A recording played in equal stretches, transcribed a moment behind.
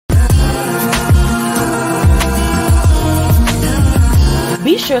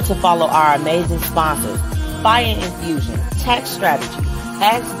Be sure to follow our amazing sponsors, Fire Infusion, Tax Strategy,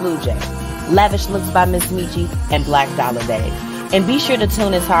 Ask Blue Jay, Lavish Looks by MzMetchi, and Black Dollar Days. And be sure to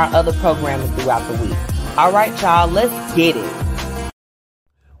tune into our other programming throughout the week. All right, y'all, let's get it.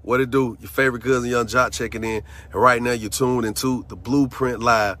 What it do? Your favorite cousin Young Jock checking in. And right now you're tuned into the Blueprint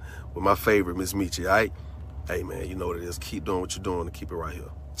Live with my favorite MzMetchi, all right? Hey, man, you know what it is. Keep doing what you're doing and keep it right here.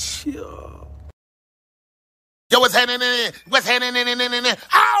 Chill. Yo, what's happening? What's happening?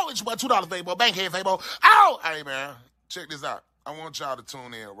 Oh, it's your $2 Fabo, Bankhead Fabo. Oh, hey, man, check this out. I want y'all to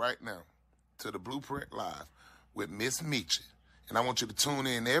tune in right now to the Blueprint Live with MzMetchi. And I want you to tune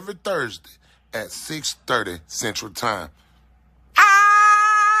in every Thursday at 6:30 Central Time.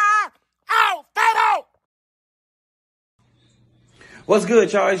 Oh, Fabo! What's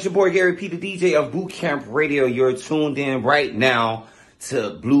good, y'all? It's your boy Gary P, the DJ of Boot Camp Radio. You're tuned in right now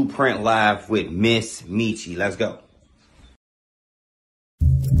to Blueprint Live with MzMetchi. Let's go.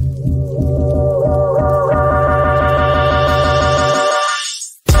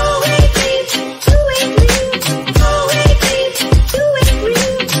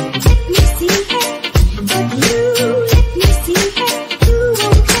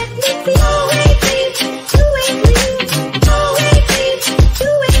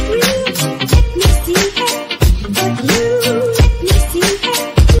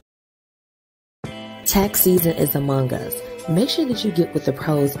 Tax season is among us. Make sure that you get with the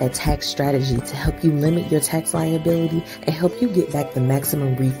pros at Tax Strategy to help you limit your tax liability and help you get back the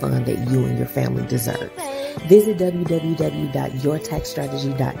maximum refund that you and your family deserve. Visit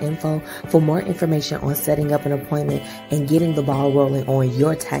www.yourtaxstrategy.info for more information on setting up an appointment and getting the ball rolling on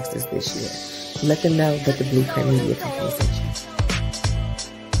your taxes this year. Let them know that the Blueprint Media Company sent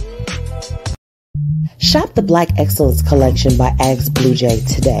you. Shop the Black Excellence Collection by Ask Blue Jay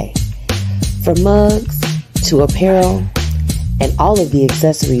today. From mugs to apparel and all of the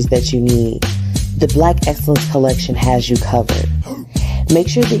accessories that you need, the Black Excellence Collection has you covered. Make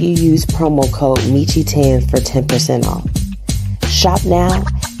sure that you use promo code MECHI10 for 10% off. Shop now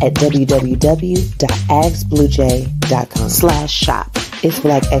at www.agsbluejay.com/shop. It's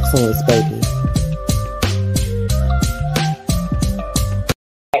Black Excellence, baby.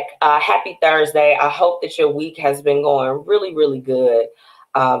 Happy Thursday. I hope that your week has been going really, really good.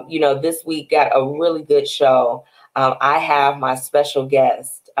 This week got a really good show. I have my special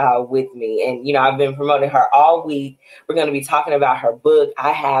guest with me, and, I've been promoting her all week. We're going to be talking about her book.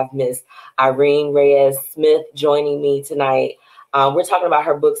 I have Miss Irene Reyes-Smith joining me tonight. We're talking about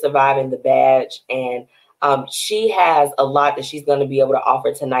her book, Surviving the Badge, and she has a lot that she's going to be able to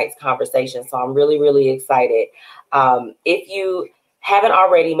offer tonight's conversation. So I'm really, really excited. If you haven't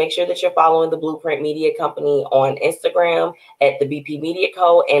already, make sure that you're following the Blueprint Media Company on Instagram at the BP Media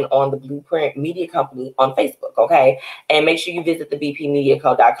Co. and on the Blueprint Media Company on Facebook, okay? And make sure you visit the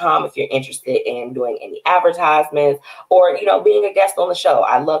bpmediaco.com if you're interested in doing any advertisements or, being a guest on the show.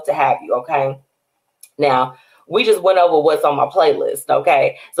 I'd love to have you, okay? Now, we just went over what's on my playlist,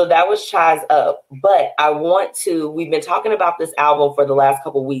 okay? So that was Chai's Up. But we've been talking about this album for the last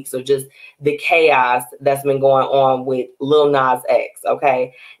couple of weeks, so just the chaos that's been going on with Lil Nas X,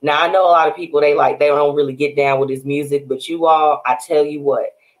 okay? Now, I know a lot of people, they don't really get down with his music, but you all, I tell you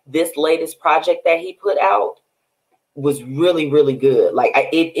what, this latest project that he put out was really, really good.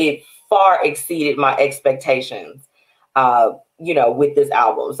 It far exceeded my expectations. With this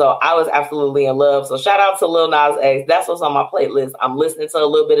album. So I was absolutely in love. So shout out to Lil Nas X. That's what's on my playlist. I'm listening to a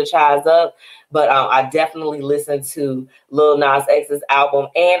little bit of Chai's Up, but I definitely listened to Lil Nas X's album.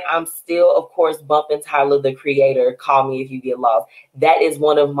 And I'm still, of course, bumping Tyler, the Creator, Call Me If You Get Lost. That is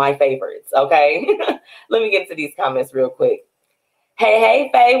one of my favorites. Okay. Let me get to these comments real quick. Hey,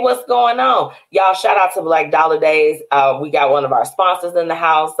 Faye, what's going on? Y'all, shout out to Black Dollar Days. We got one of our sponsors in the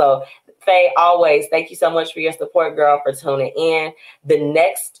house. So Faye, always, thank you so much for your support, girl, for tuning in. The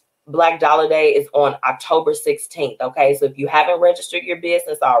next Black Dollar Day is on October 16th, okay? So if you haven't registered your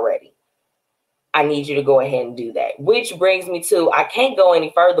business already, I need you to go ahead and do that. Which brings me to, I can't go any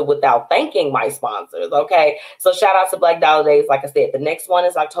further without thanking my sponsors, okay? So shout out to Black Dollar Days. Like I said, the next one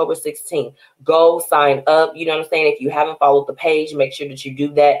is October 16th. Go sign up. You know what I'm saying? If you haven't followed the page, make sure that you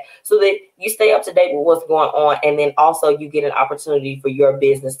do that so that you stay up to date with what's going on. And then also you get an opportunity for your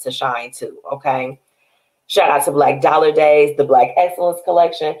business to shine too, okay? Shout out to Black Dollar Days, the Black Excellence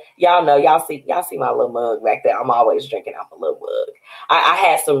Collection. Y'all know, y'all see my little mug back there. I'm always drinking out my little mug. I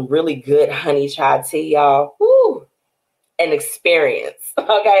had some really good honey chai tea, y'all. Woo! An experience,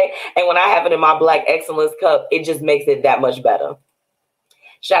 okay? And when I have it in my Black Excellence cup, it just makes it that much better.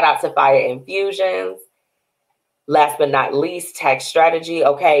 Shout out to Fire Infusions. Last but not least, Tax Strategy.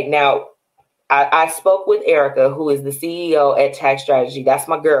 Okay, now, I spoke with Erica, who is the CEO at Tax Strategy. That's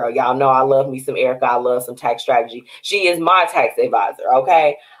my girl. Y'all know I love me some Erica. I love some Tax Strategy. She is my tax advisor.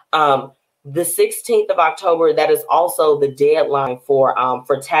 Okay. The 16th of October, that is also the deadline for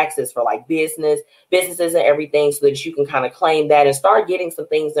taxes for like businesses and everything, so that you can kind of claim that and start getting some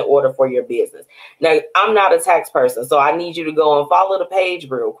things in order for your business. Now, I'm not a tax person, so I need you to go and follow the page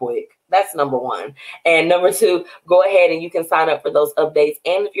real quick. That's number one. And number two, go ahead and you can sign up for those updates.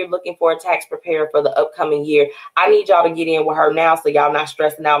 And if you're looking for a tax preparer for the upcoming year, I need y'all to get in with her now, so y'all not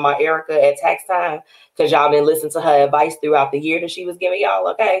stressing out my Erica at tax time, because y'all didn't listen to her advice throughout the year that she was giving y'all.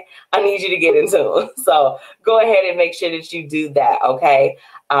 Okay. I need you to get into it. So go ahead and make sure that you do that. Okay.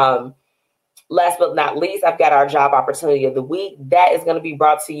 Last but not least, I've got our job opportunity of the week. That is going to be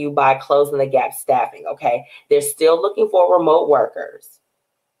brought to you by Closing the Gap Staffing. Okay. They're still looking for remote workers.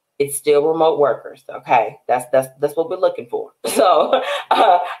 It's still remote workers. Okay. That's what we're looking for. So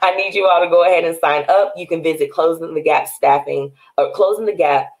I need you all to go ahead and sign up. You can visit Closing the Gap Staffing or Closing the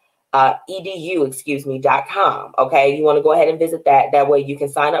Gap edu.com. Okay. You want to go ahead and visit that. That way you can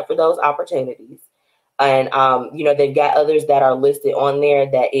sign up for those opportunities. And, they've got others that are listed on there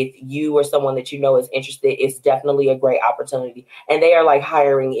that if you or someone that you know is interested, it's definitely a great opportunity. And they are like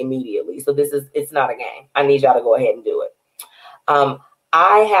hiring immediately. So it's not a game. I need y'all to go ahead and do it.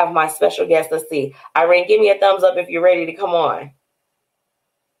 I have my special guest. Let's see. Irene, give me a thumbs up if you're ready to come on.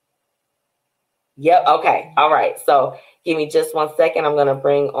 Yep. Okay. All right. So give me just 1 second. I'm going to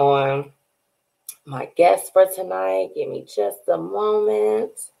bring on my guest for tonight. Give me just a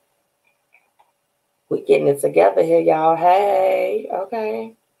moment. We're getting it together here, y'all. Hey.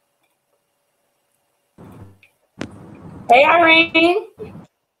 Okay. Hey, Irene.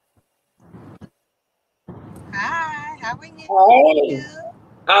 Hi. How are you? Hey.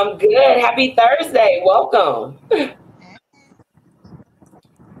 I'm good. Happy Thursday. Welcome.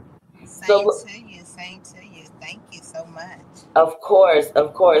 Same to you. Thank you so much. Of course.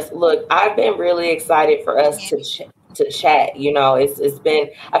 Look, I've been really excited for us to chat. It's been,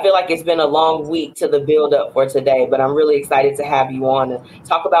 I feel like it's been a long week to the build up for today, but I'm really excited to have you on and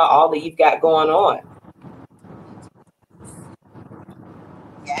talk about all that you've got going on.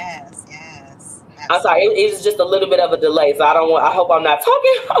 Yes. I'm sorry, it was just a little bit of a delay, so I hope I'm not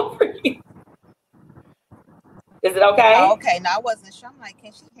talking over you. Is it okay? Oh, okay. No, I wasn't sure. I'm like,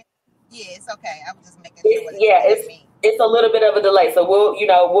 can she hear? Yeah, it's okay. I was just making sure. It's a little bit of a delay, so we're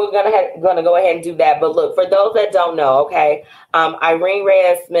gonna go ahead and do that. But look, for those that don't know, okay, Irene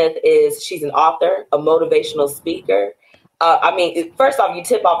Reyes-Smith she's an author, a motivational speaker. First off, you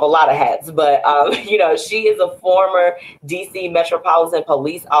tip off a lot of hats, but she is a former DC Metropolitan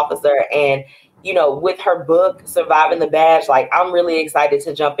Police officer, and with her book, Surviving the Badge, like I'm really excited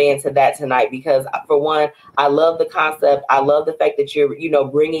to jump into that tonight because for one, I love the concept. I love the fact that you're,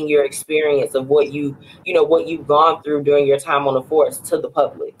 bringing your experience of what what you've gone through during your time on the force to the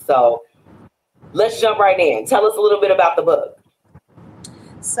public. So let's jump right in. Tell us a little bit about the book.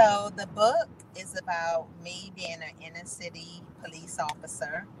 So the book is about me being an inner city police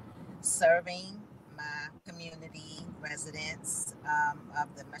officer, serving my community residents of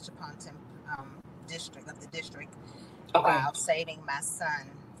the Metropolitan district Okay. while saving my son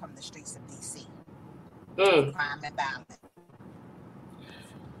from the streets of DC. Crime and violence.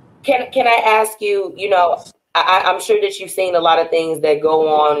 Can I ask you, I'm sure that you've seen a lot of things that go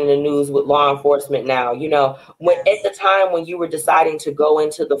on in the news with law enforcement now. When at the time when you were deciding to go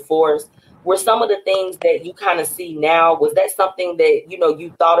into the force, were some of the things that you kind of see now, was that something that,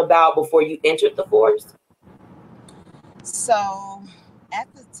 you thought about before you entered the force? So at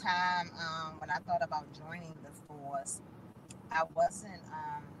the time when I thought about joining the force, I wasn't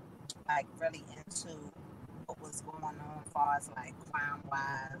really into what was going on as far as like crime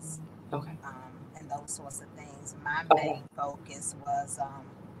wise, and those sorts of things. My main focus was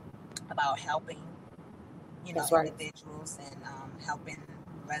about helping, individuals and helping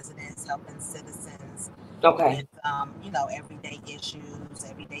residents, helping citizens with everyday issues,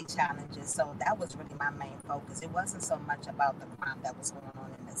 everyday challenges. So that was really my main focus. It wasn't so much about the crime that was going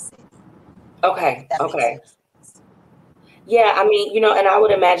on in the city. Okay. Yeah, and I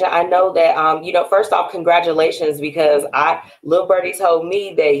would imagine, I know that, first off, congratulations, because Lil Birdie told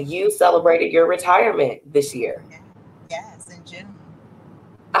me that you celebrated your retirement this year. Yes, in June.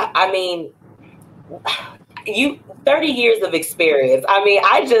 You 30 years of experience.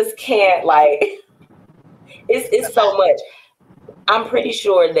 I just can't, it's so much. I'm pretty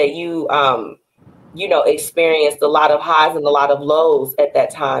sure that you, experienced a lot of highs and a lot of lows at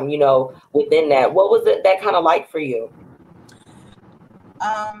that time, within that. What was it that kind of like for you?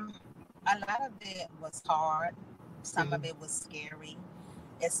 A lot of it was hard. Some of it was scary.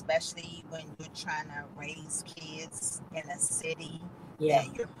 especially when you're trying to raise kids in a city Yeah.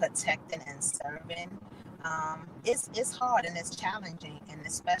 that you're protecting and serving. It's hard and it's challenging, and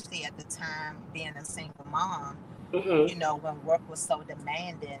especially at the time being a single mom, Mm-hmm. when work was so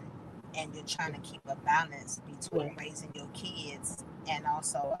demanding and you're trying to keep a balance between Right. raising your kids and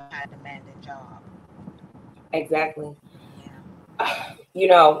also a high demanding job. Exactly. Yeah. You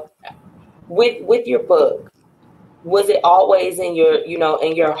know, with your book, was it always in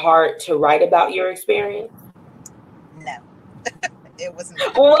your heart to write about your experience? No, it was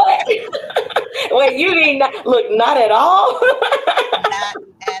not. What? Wait, you mean not at all? Not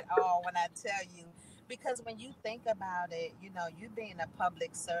at all, when I tell you. Because when you think about it, you being a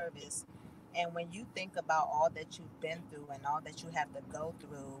public service, and when you think about all that you've been through and all that you have to go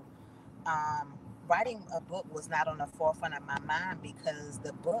through, um, writing a book was not on the forefront of my mind because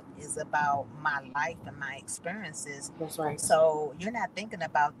the book is about my life and my experiences. That's right. So you're not thinking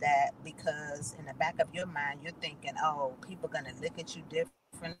about that because in the back of your mind, you're thinking, oh, people are going to look at you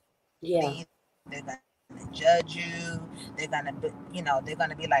differently. Yeah. They're going to judge you. They're going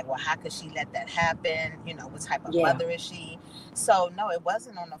to be like, well, how could she let that happen? What type of Yeah. mother is she? So no, it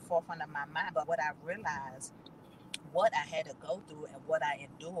wasn't on the forefront of my mind. But what I realized, what I had to go through and what I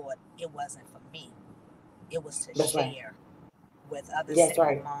endured, it wasn't for me. It was to That's right. share with other That's single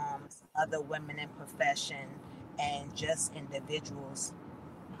right. moms, other women in profession, and just individuals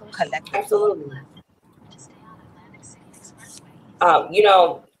collectively. Absolutely. You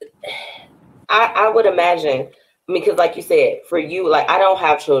know, I would imagine, because like you said, for you, like I don't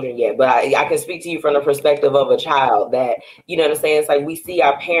have children yet, but I can speak to you from the perspective of a child that, you know what I'm saying? It's like we see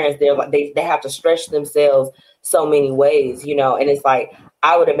our parents, they're like they have to stretch themselves so many ways, and it's like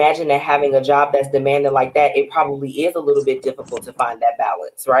I would imagine that having a job that's demanding like that, it probably is a little bit difficult to find that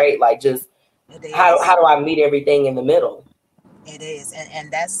balance, right? Like just It how is. do I meet everything in the middle? It is.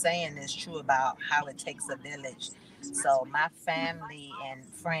 And that saying is true about how it takes a village. So my family and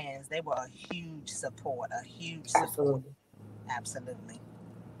friends, they were a huge support, a huge support. Absolutely.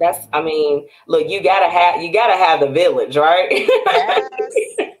 Absolutely. I mean, look, you gotta have the village, right? Yes.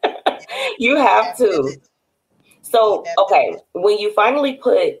 Yes. You have That to. village. You need So, that okay, village. when you finally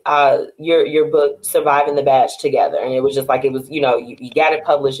put your book "Surviving the Badge" together, and it was just like it was, you got it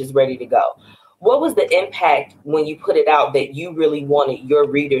published, it's ready to go. What was the impact when you put it out that you really wanted your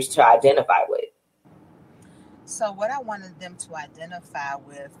readers to identify with? So what I wanted them to identify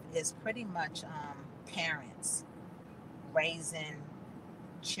with is pretty much parents raising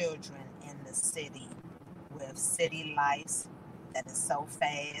children in the city with city life that is so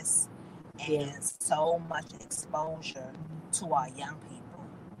fast Yeah, and so much exposure to our young people.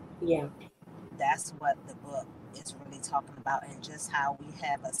 yeah, That's what the book is really talking about, and just how we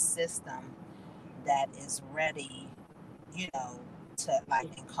have a system that is ready, you know, to like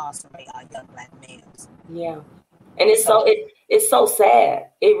incarcerate our young black males. yeah. And it's So so sad.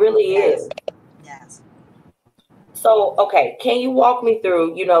 It really is. yes, yes, So, okay, can you walk me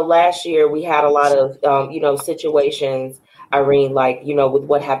through, last year we had a lot of, situations, Irene, like, with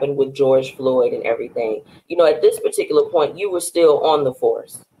what happened with George Floyd and everything. At this particular point, you were still on the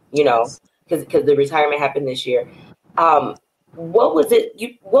force, yes. because the retirement happened this year. Um, what was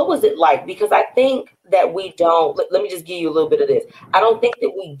it like? Because I think that we don't, let me just give you a little bit of this. I don't think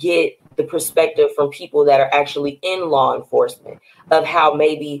that we get the perspective from people that are actually in law enforcement of how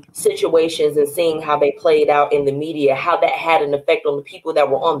maybe situations and seeing how they played out in the media, how that had an effect on the people that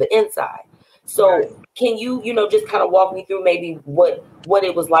were on the inside. Right. So can you, just kind of walk me through maybe what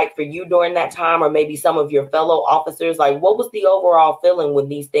it was like for you during that time, or maybe some of your fellow officers? Like, what was the overall feeling when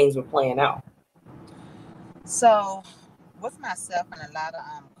these things were playing out? So with myself and a lot of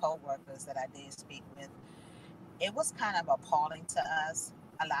co-workers that I did speak with, it was kind of appalling to us.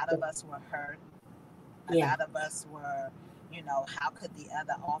 A lot of us were hurt. A Yeah, lot of us were, how could the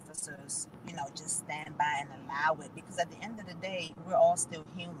other officers, just stand by and allow it? Because at the end of the day, we're all still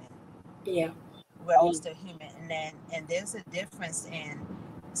human. yeah, We're all yeah, still human. And there's a difference in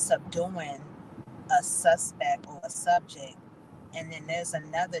subduing a suspect or a subject. And then there's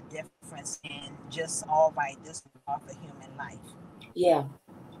another difference in just, all right, this is off a human life. yeah,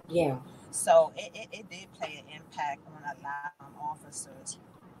 yeah. So it did play an impact on a lot of officers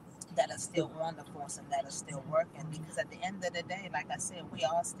that are still on the force and that are still working, because at the end of the day, like I said, we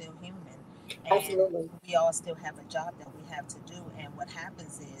are still human, and Absolutely. we all still have a job that we have to do. And what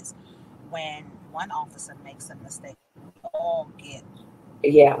happens is, when one officer makes a mistake, we all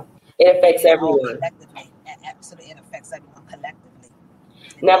Yeah. It we affects get all everyone. collectively, and absolutely it affects everyone collectively.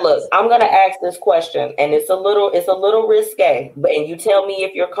 Now look, I'm gonna ask this question, and it's a little risque, but and you tell me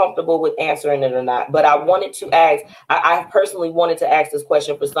if you're comfortable with answering it or not. But I wanted to ask, I personally wanted to ask this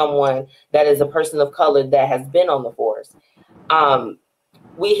question for someone that is a person of color that has been on the force.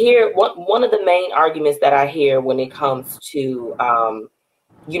 We hear one of the main arguments that I hear when it comes to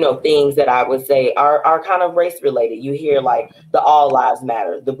things that I would say are kind of race related. You hear like the all lives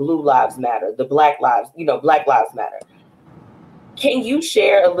matter, the blue lives matter, the black lives matter. Can you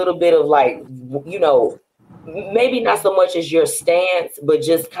share a little bit of like, maybe not so much as your stance, but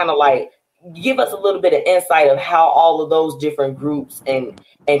just kind of like give us a little bit of insight of how all of those different groups and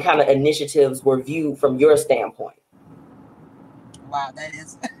kind of initiatives were viewed from your standpoint? Wow, that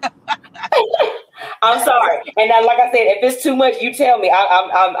is. I'm sorry, and now, like I said, if it's too much, you tell me.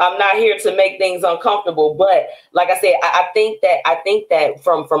 I'm not here to make things uncomfortable, but like I said, I think that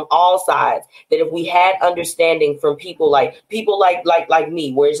from all sides, that if we had understanding from people like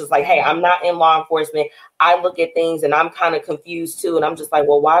me, where it's just like, hey, I'm not in law enforcement. I look at things and I'm kind of confused too, and I'm just like,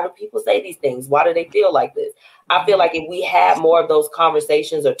 well, why do people say these things? Why do they feel like this? I feel like if we had more of those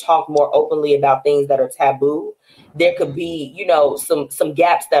conversations or talk more openly about things that are taboo, there could be, some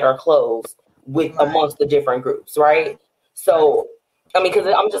gaps that are closed with amongst the different groups, right? So, I mean,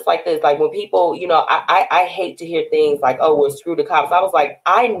 because I'm just like this, like when people, I hate to hear things like, oh, well, screw the cops. I was like,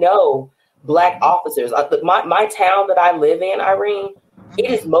 I know Black officers. My town that I live in, Irene, it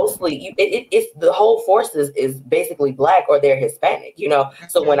is mostly, it's the whole force is basically Black or they're Hispanic,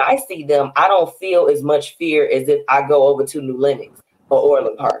 So when I see them, I don't feel as much fear as if I go over to New Lenox or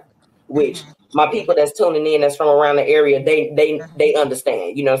Orland Park, which my people that's tuning in, that's from around the area, they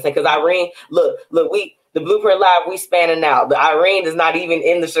understand, you know what I'm saying? Because Irene, look, the Blueprint Live, we spanning out. The Irene is not even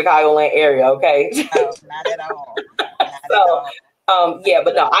in the Chicagoland area, okay? No, not at all. Yeah,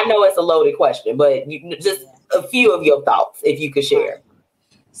 but no, I know it's a loaded question, but just a few of your thoughts, if you could share.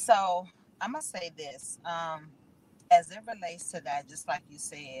 So I'm gonna say this, as it relates to that, just like you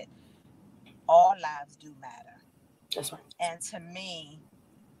said, all lives do matter. That's right. And to me,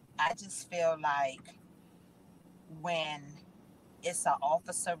 I just feel like when it's an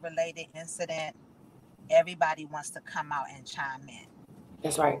officer-related incident, everybody wants to come out and chime in.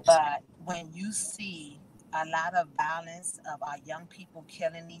 That's right. But when you see a lot of violence of our young people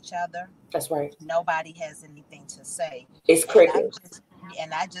killing each other, that's right, nobody has anything to say. It's cricket.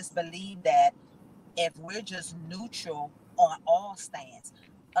 And I just believe that if we're just neutral on all stands,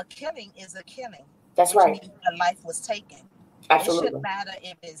 a killing is a killing. That's right. Means a life was taken. Absolutely. It shouldn't matter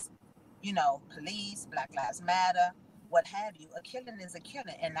if it's, police, Black Lives Matter, what have you. A killing is a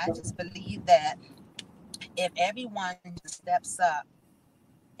killing. And I just believe that if everyone just steps up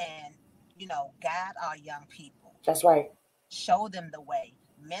and, guide our young people. That's right. Show them the way,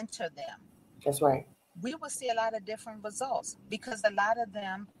 mentor them. That's right. We will see a lot of different results because a lot of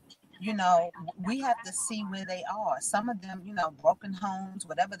them, we have to see where they are. Some of them, broken homes,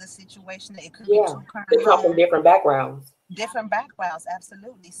 whatever the situation, it could be two current they come from different backgrounds. Different backgrounds,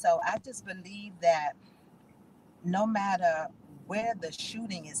 absolutely. So I just believe that no matter where the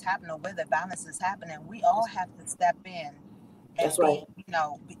shooting is happening or where the violence is happening, we all have to step in and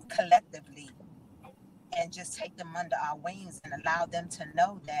be, collectively, and just take them under our wings and allow them to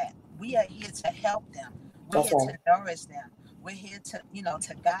know that we are here to help them. We're here to nourish them. We're here to,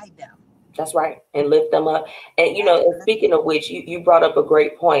 to guide them. That's right. And lift them up. And, and speaking of which, you brought up a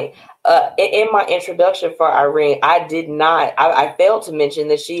great point. In my introduction for Irene, I failed to mention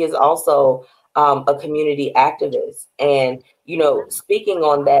that she is also a community activist. And, speaking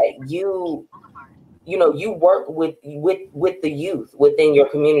on that, you work with the youth within your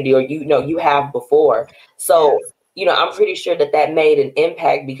community, or, you have before. So, I'm pretty sure that made an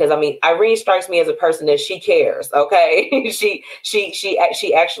impact because, Irene strikes me as a person that she cares. Okay. she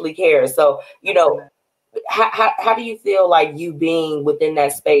actually cares. So, how do you feel like you being within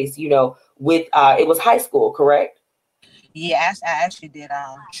that space, with, it was high school, correct? Yeah, I actually did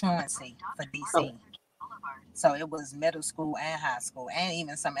truancy for DC. So it was middle school and high school and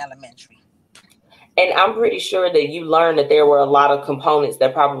even some elementary. And I'm pretty sure that you learned that there were a lot of components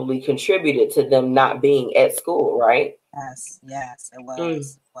that probably contributed to them not being at school, right? Yes, it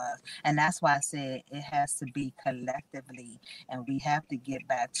was. And that's why I said it has to be collectively, and we have to get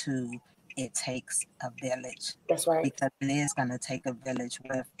back to it takes a village. That's right. Because it is going to take a village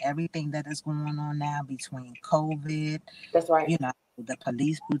with everything that is going on now between COVID. That's right. The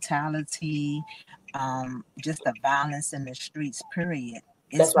police brutality, just the violence in the streets, period.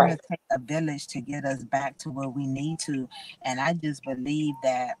 It's going to take a village to get us back to where we need to. And I just believe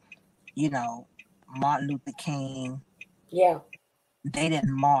that, Martin Luther King, they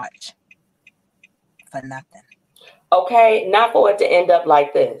didn't march for nothing. Okay, not for it to end up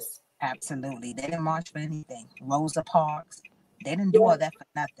like this. Absolutely. They didn't march for anything. Rosa Parks. They didn't do all that for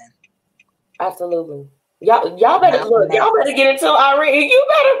nothing. Absolutely. Y'all better look. Y'all better get into Irene. You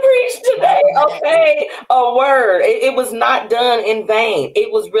better preach today. Okay, a word. It was not done in vain.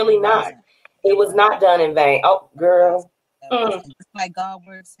 It was really not. It was not done in vain. Oh, girl. Just like God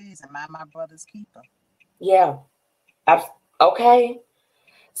word says, "Am I my brother's keeper?" Yeah. Okay.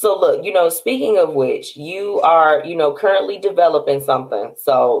 So look, speaking of which, you are, currently developing something.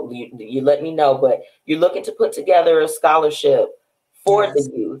 So you let me know, but you're looking to put together a scholarship for the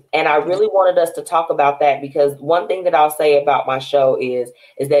youth. And I really wanted us to talk about that, because one thing that I'll say about my show is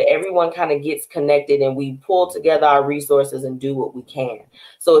that everyone kind of gets connected and we pull together our resources and do what we can.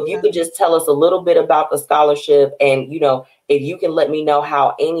 So if you could just tell us a little bit about the scholarship, and, if you can let me know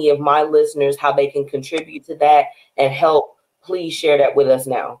how any of my listeners, how they can contribute to that and help, please share that with us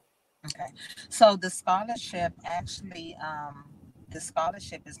now. Okay. So the scholarship actually, is going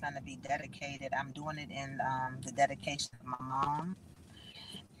to be dedicated. I'm doing it in the dedication of my mom.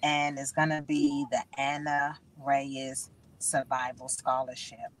 And it's going to be the Anna Reyes Survival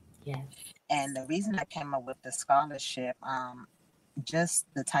Scholarship. Yes. And the reason I came up with the scholarship, just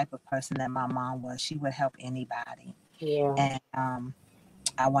the type of person that my mom was, she would help anybody. Yeah. And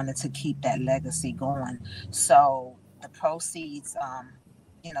I wanted to keep that legacy going. So the proceeds,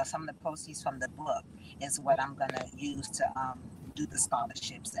 some of the proceeds from the book is what I'm going to use to do the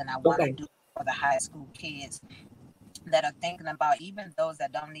scholarships. And I want to do it for the high school kids that are thinking about, even those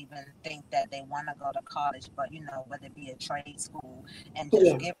that don't even think that they want to go to college, but whether it be a trade school, and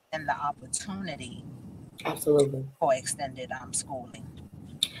just give them the opportunity. Absolutely. For extended schooling.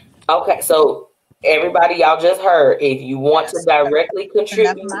 Okay, so everybody, y'all just heard, if you want to directly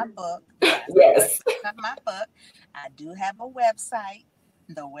contribute, my book. Yes. My book. I do have a website.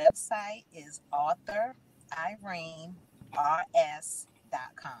 The website is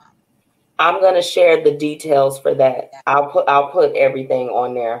authorireneRS.com. I'm going to share the details for that. I'll put everything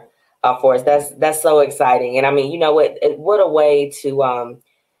on there for us. That's so exciting. And I mean, what a way to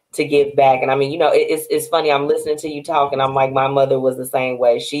give back. And I mean, it's funny. I'm listening to you talk, and I'm like, my mother was the same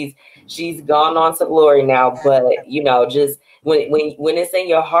way. She's gone on to glory now, but just when it's in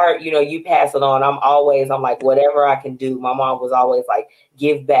your heart, you pass it on. I'm like, whatever I can do. My mom was always like,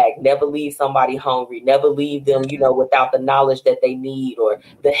 give back, never leave somebody hungry, never leave them, without the knowledge that they need or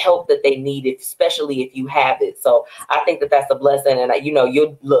the help that they need, especially if you have it. So I think that that's a blessing. And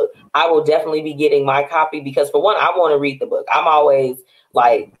you look, I will definitely be getting my copy, because for one, I want to read the book. I'm always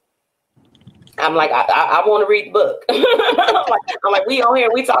like, I want to read the book. I'm like, we on here,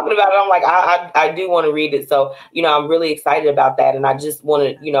 we talking about it. I'm like, I do want to read it. So, I'm really excited about that. And I just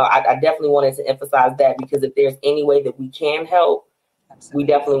wanted, I definitely wanted to emphasize that, because if there's any way that we can help, we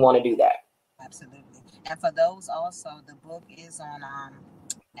definitely want to do that. Absolutely. And for those also, the book is on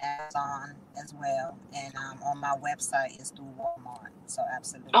Amazon as well. And on my website is through Walmart. So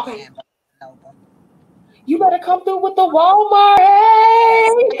absolutely. Okay. You better come through with the Walmart. Hey!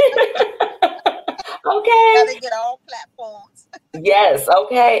 Okay. Gotta get all platforms. Yes.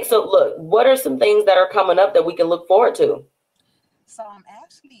 Okay. So look, what are some things that are coming up that we can look forward to? So I'm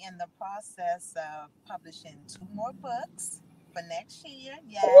actually in the process of publishing 2 more books for next year.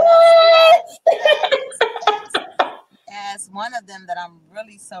 Yes. What? As one of them that I'm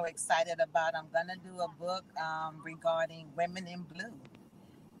really so excited about, I'm gonna do a book regarding women in blue.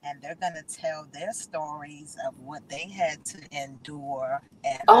 And they're going to tell their stories of what they had to endure.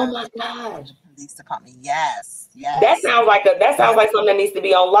 And, oh my God! Police department, yes. That sounds like something that needs to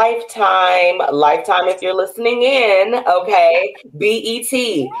be on Lifetime. Lifetime, if you're listening in, okay. BET,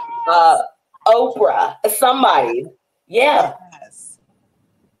 Oprah, somebody, yeah. Yes.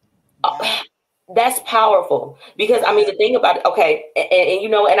 That's powerful, because I mean, the thing about it, okay,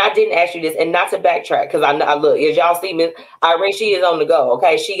 and I didn't ask you this, and not to backtrack, because I look, as y'all see, Miss Irene, she is on the go.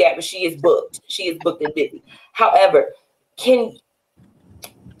 Okay, she is booked and busy. However,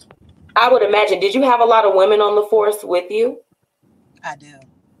 I would imagine, did you have a lot of women on the force with you? I do.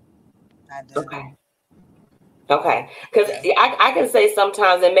 Okay, because I can say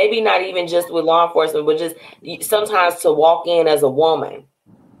sometimes, and maybe not even just with law enforcement, but just sometimes to walk in as a woman.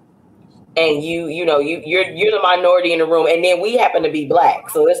 And you're the minority in the room, and then we happen to be Black,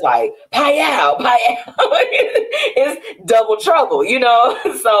 so it's like pie-ow. It's double trouble,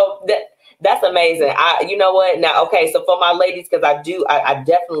 So that's amazing. You know what? Now, okay, so for my ladies, because I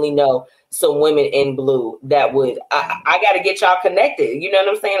definitely know some women in blue that would. I got to get y'all connected. You know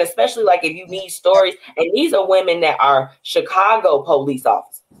what I'm saying? Especially like if you need stories, and these are women that are Chicago police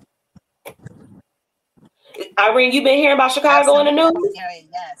officers. Irene, you been hearing about Chicago in the news?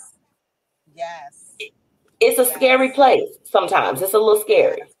 Yes. It's a scary place sometimes. It's a little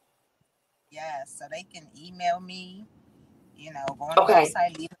scary. Yes. So they can email me, go on the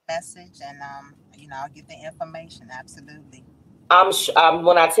website, leave a message, and I'll get the information. Absolutely.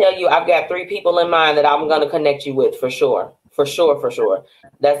 When I tell you, I've got 3 people in mind that I'm going to connect you with for sure. For sure.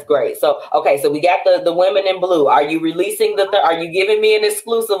 That's great. So, okay. So we got the Women in Blue. Are you releasing are you giving me an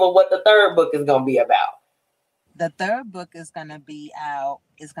exclusive of what the 3rd book is going to be about? The 3rd book is going to be out.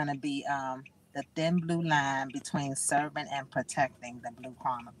 It's going to be the thin blue line between serving and protecting, the Blue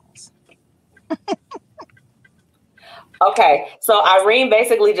Chronicles. Okay, so Irene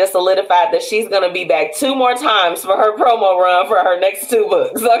basically just solidified that she's going to be back 2 more times for her promo run for her next 2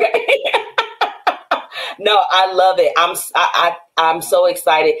 books. Okay. No, I love it. I'm so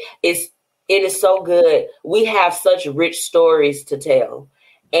excited. It is so good. We have such rich stories to tell.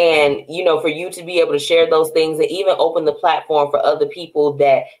 And, for you to be able to share those things and even open the platform for other people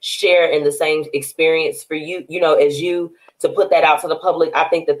that share in the same experience for you, as you, to put that out to the public. I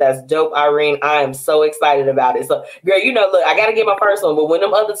think that that's dope, Irene. I am so excited about it. So, girl, look, I got to get my first one, but when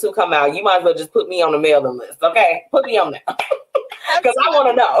them other 2 come out, you might as well just put me on the mailing list. Okay. Put me on there. Because I want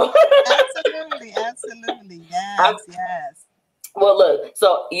to know. Absolutely. Yes. Well, look,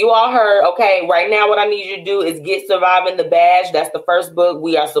 so you all heard, okay, right now what I need you to do is get Surviving the Badge. That's the first book.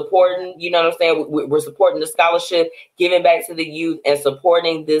 We are supporting, you know what I'm saying? We're supporting the scholarship, giving back to the youth, and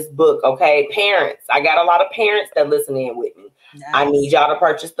supporting this book, okay? Parents, I got a lot of parents that listen in with me. Yes. I need y'all to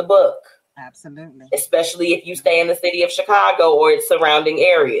purchase the book. Absolutely. Especially if you stay in the city of Chicago or its surrounding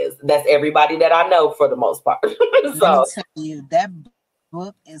areas. That's everybody that I know for the most part. So let me tell you, that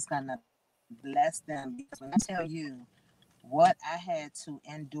book is going to bless them. Because when I tell you what I had to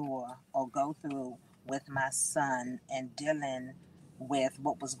endure or go through with my son and dealing with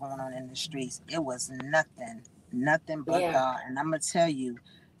what was going on in the streets, it was nothing but God. And I'm going to tell you,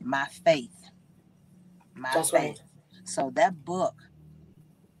 my faith. Right. So that book,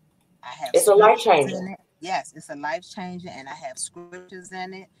 it's a life changer. Yes, it's a life changer, and I have scriptures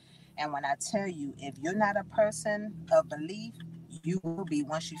in it. And when I tell you, if you're not a person of belief, you will be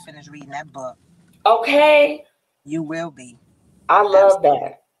once you finish reading that book. Okay. You will be. I love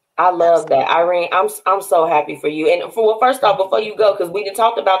that. Irene, I'm so happy for you. And first off, before you go, because we done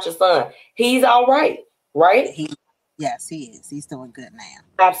talked about your son, he's all right? Yes, he is. He's doing good now.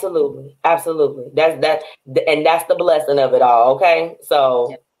 Absolutely. That's the blessing of it all. Okay,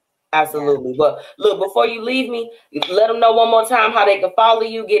 so. Absolutely. But look, before you leave me, let them know one more time how they can follow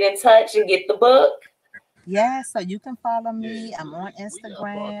you, get in touch, and get the book. Yeah, so you can follow me. I'm on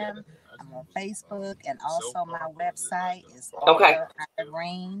Instagram. I'm on Facebook, and also my website is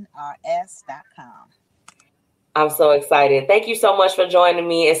IreneRS.com. I'm so excited. Thank you so much for joining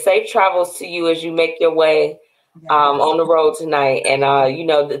me, and safe travels to you as you make your way on the road tonight. And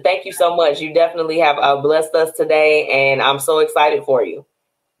thank you so much. You definitely have blessed us today, and I'm so excited for you.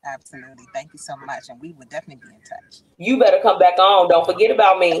 Absolutely. Thank you so much. And we will definitely be in touch. You better come back on. Don't forget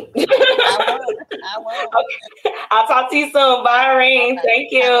about me. I will. Okay. I'll talk to you soon. Bye, Irene. Okay.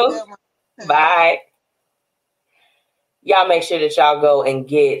 Thank you. Bye. Y'all make sure that y'all go and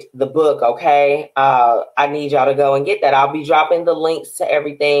get the book, okay? I need y'all to go and get that. I'll be dropping the links to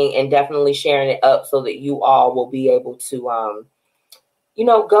everything and definitely sharing it up so that you all will be able to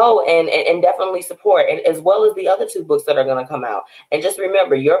go and definitely support, and as well as the other 2 books that are going to come out. And just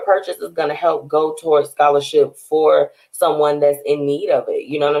remember, your purchase is going to help go towards scholarship for someone that's in need of it.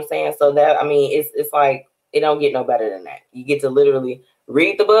 You know what I'm saying? So that, it's like, it don't get no better than that. You get to literally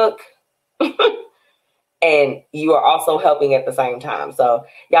read the book and you are also helping at the same time. So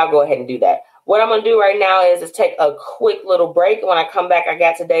y'all go ahead and do that. What I'm going to do right now is take a quick little break. When I come back, I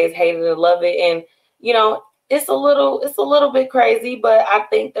got today's Hate It and Love It. And, it's a little bit crazy, but I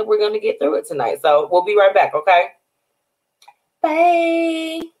think that we're going to get through it tonight. So we'll be right back, okay?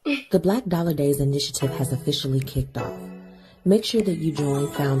 Bye. The Black Dollar Days initiative has officially kicked off. Make sure that you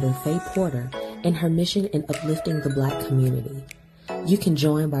join founder Faye Porter in her mission in uplifting the Black community. You can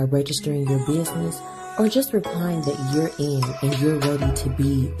join by registering your business or just replying that you're in and you're ready to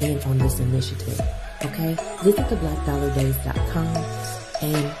be in on this initiative, okay? Visit theblackdollardays.com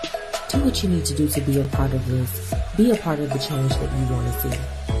and do what you need to do to be a part of this. Be a part of the change that you want to see.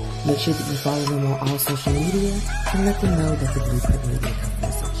 Make sure that you follow them on all social media and let them know that the Blueprint Media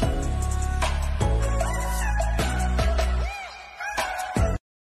Company sent you.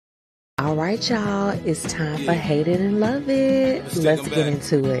 All right, y'all. It's time for Hate It and Love It. Let's get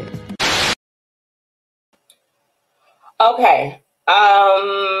into it. Okay.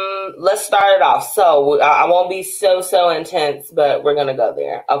 Let's start it off. So I won't be so intense, but we're going to go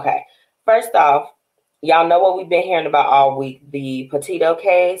there. Okay. First off, y'all know what we've been hearing about all week, the Petito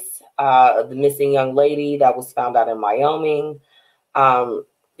case. the missing young lady that was found out in Wyoming.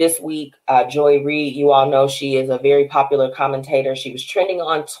 This week, Joy Reid, you all know she is a very popular commentator. She was trending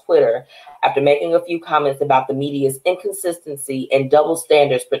on Twitter after making a few comments about the media's inconsistency and double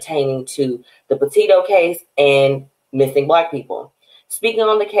standards pertaining to the Petito case and missing Black people. Speaking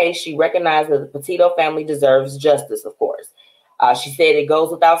on the case, she recognized that the Petito family deserves justice, of course. She said it goes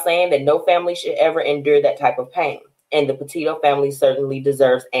without saying that no family should ever endure that type of pain, and the Petito family certainly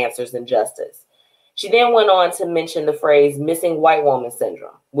deserves answers and justice. She then went on to mention the phrase missing white woman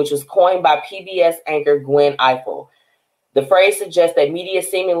syndrome, which was coined by PBS anchor Gwen Ifill. The phrase suggests that media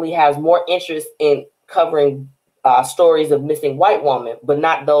seemingly has more interest in covering stories of missing white women, but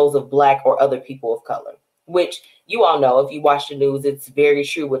not those of Black or other people of color, which you all know, if you watch the news, it's very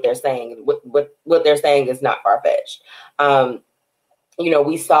true what they're saying. What they're saying is not far-fetched.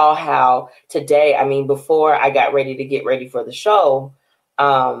 We saw how today, before I got ready to get ready for the show,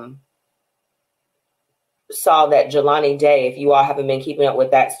 saw that Jelani Day, if you all haven't been keeping up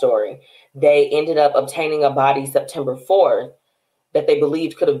with that story, they ended up obtaining a body September 4th that they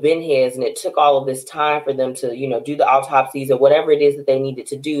believed could have been his. And it took all of this time for them to, do the autopsies or whatever it is that they needed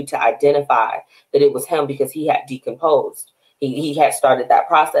to do to identify that it was him, because he had decomposed. He had started that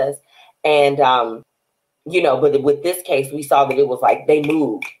process. And, but with this case, we saw that it was like they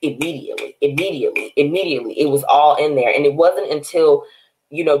moved immediately. It was all in there. And it wasn't until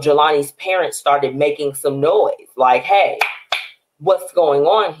Jelani's parents started making some noise, like, hey, what's going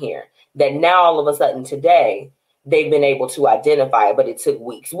on here? That now all of a sudden today, they've been able to identify it, but it took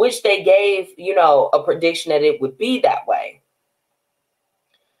weeks, which they gave, a prediction that it would be that way.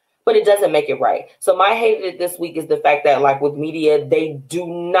 But it doesn't make it right. So my hate this week is the fact that, like with media, they do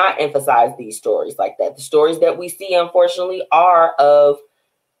not emphasize these stories like that. The stories that we see, unfortunately, are of,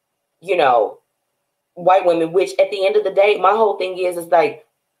 white women, which at the end of the day, my whole thing is like,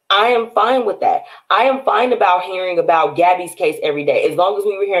 I am fine with that. I am fine about hearing about Gabby's case every day. As long as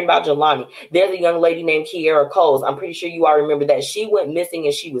we were hearing about Jelani, there's a young lady named Kiara Coles. I'm pretty sure you all remember that. She went missing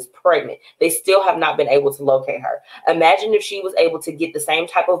and she was pregnant. They still have not been able to locate her. Imagine if she was able to get the same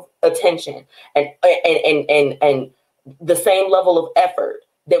type of attention and the same level of effort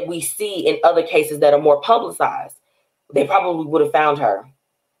that we see in other cases that are more publicized. They probably would have found her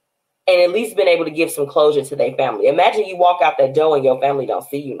and at least been able to give some closure to their family. Imagine you walk out that door and your family don't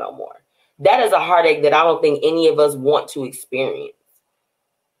see you no more. That is a heartache that I don't think any of us want to experience.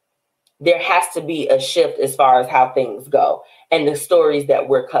 There has to be a shift as far as how things go and the stories that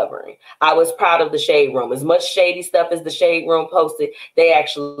we're covering. I was proud of the Shade Room. As much shady stuff as the Shade Room posted, they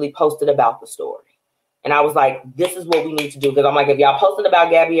actually posted about the story. And I was like, this is what we need to do. Because I'm like, if y'all posting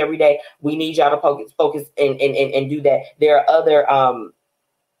about Gabby every day, we need y'all to focus and do that. There are other...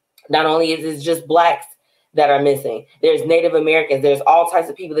 Not only is it just Blacks that are missing, there's Native Americans, there's all types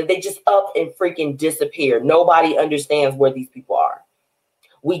of people that they just up and freaking disappear. Nobody understands where these people are.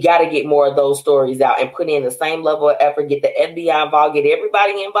 We got to get more of those stories out and put in the same level of effort, get the FBI involved, get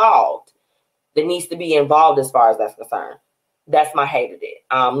everybody involved that needs to be involved as far as that's concerned. That's my hate of it.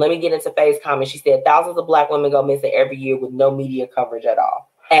 Let me get into Faye's comment. She said, thousands of Black women go missing every year with no media coverage at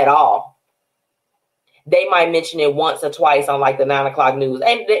all. They might mention it once or twice on like the 9 o'clock news.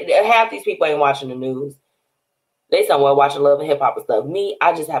 And half these people ain't watching the news. They somewhere watching Love and Hip Hop and stuff. Me,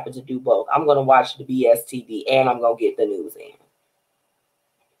 I just happen to do both. I'm going to watch the BS TV and I'm going to get the news in.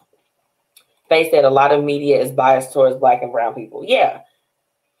 Faye said a lot of media is biased towards Black and brown people. Yeah.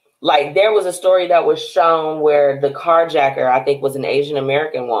 Like there was a story that was shown where the carjacker, I think, was an Asian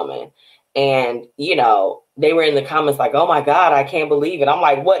American woman. And, they were in the comments like, oh, my God, I can't believe it. I'm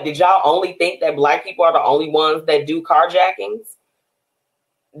like, what? Did y'all only think that Black people are the only ones that do carjackings?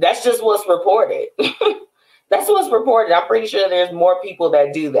 That's just what's reported. That's what's reported. I'm pretty sure there's more people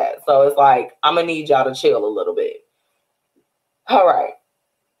that do that. So it's like, I'm going to need y'all to chill a little bit. All right.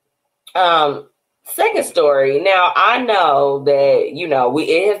 Second story. Now, I know that,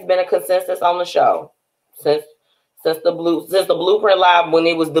 it has been a consensus on the show since the Blueprint Live, when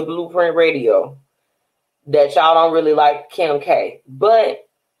it was the Blueprint Radio, that y'all don't really like Kim K. But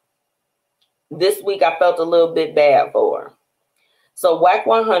this week I felt a little bit bad for her. So Wack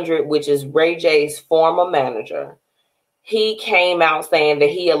 100, which is Ray J's former manager, he came out saying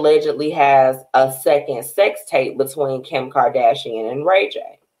that he allegedly has a second sex tape between Kim Kardashian and Ray J.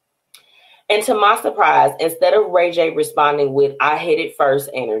 And to my surprise, instead of Ray J responding with, I hit it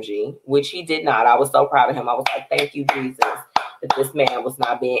first energy, which he did not. I was so proud of him. I was like, thank you, Jesus, that this man was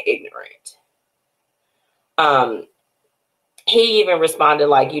not being ignorant. he even responded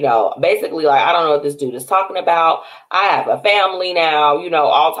like, basically like, I don't know what this dude is talking about. I have a family now,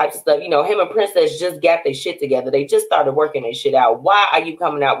 all types of stuff. Him and Princess just got their shit together. They just started working their shit out. Why are you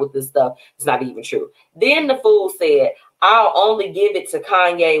coming out with this stuff? It's not even true. Then the fool said, I'll only give it to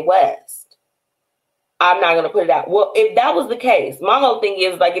Kanye West. I'm not going to put it out. Well, if that was the case, my whole thing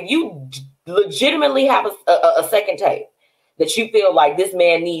is like, if you legitimately have a second tape that you feel like this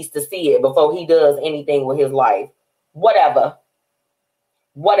man needs to see it before he does anything with his life, whatever.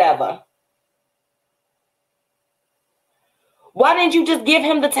 Why didn't you just give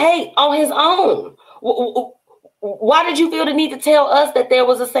him the tape on his own? Why did you feel the need to tell us that there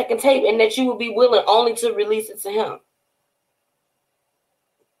was a second tape and that you would be willing only to release it to him?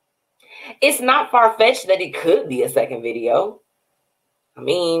 It's not far-fetched that it could be a second video. I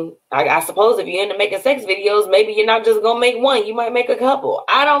mean, I suppose if you're into making sex videos, maybe you're not just going to make one. You might make a couple.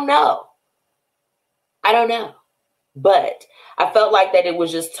 I don't know. But I felt like that it was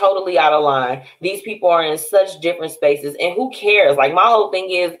just totally out of line. These people are in such different spaces. And who cares? Like, my whole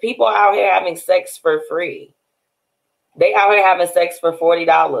thing is people out here having sex for free. They out here having sex for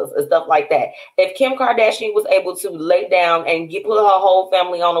 $40 and stuff like that. If Kim Kardashian was able to lay down and put her whole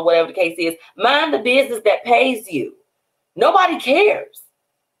family on or whatever the case is, mind the business that pays you. Nobody cares.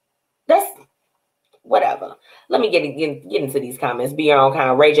 That's whatever. Let me get into these comments. Be your own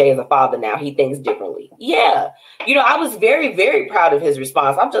kind. Ray J is a father now. He thinks differently. Yeah. I was very, very proud of his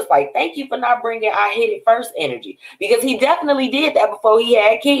response. I'm just like, thank you for not bringing I hit it first energy, because he definitely did that before he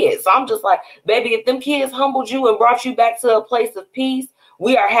had kids. So I'm just like, baby, if them kids humbled you and brought you back to a place of peace,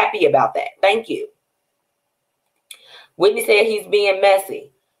 we are happy about that. Thank you. Whitney said he's being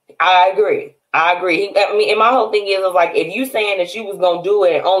messy. I agree. And my whole thing is like, if you saying that you was going to do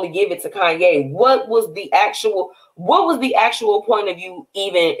it and only give it to Kanye, what was the actual point of you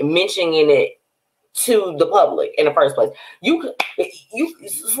even mentioning it to the public in the first place? You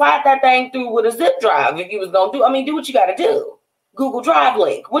slide that thing through with a zip drive if you was going to do. Do what you got to do. Google Drive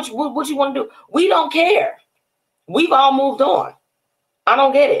link. What you want to do? We don't care. We've all moved on. I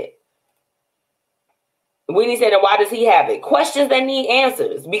don't get it. Whitney said, why does he have it? Questions that need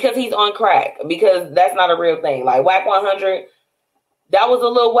answers, because he's on crack, because that's not a real thing. Like Whack 100, that was a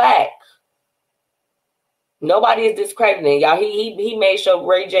little whack. Nobody is discrediting y'all. He made sure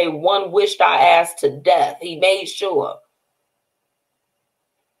Ray J wished our ass to death. He made sure.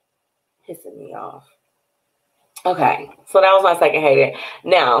 Pissing me off. Okay, so that was my second hater.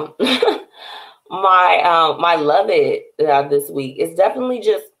 Now, my love it this week is definitely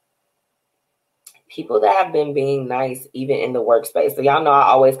just people that have been being nice, even in the workspace. So y'all know I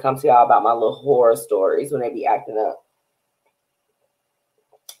always come to y'all about my little horror stories when they be acting up.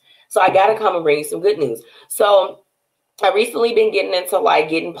 So I got to come and bring you some good news. So I recently been getting into like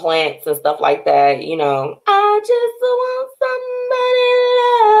getting plants and stuff like that. I just want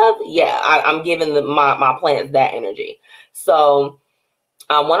somebody love. Yeah, I'm giving my plants that energy. So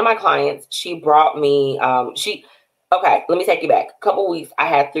one of my clients, she brought me, okay, let me take you back. A couple weeks, I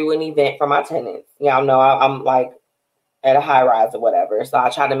had threw an event for my tenants. Y'all know I'm like at a high rise or whatever. So I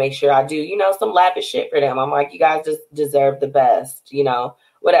try to make sure I do, some lavish shit for them. I'm like, you guys just deserve the best,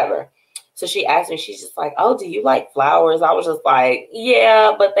 whatever. So she asked me, she's just like, oh, do you like flowers? I was just like,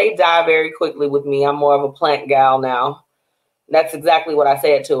 yeah, but they die very quickly with me. I'm more of a plant gal now. That's exactly what I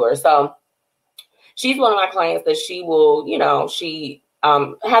said to her. So she's one of my clients that she will, she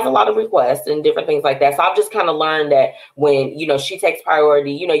has a lot of requests and different things like that. So I've just kind of learned that when, she takes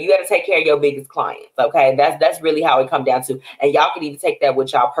priority, you got to take care of your biggest clients. Okay. That's really how it comes down to. And y'all can even take that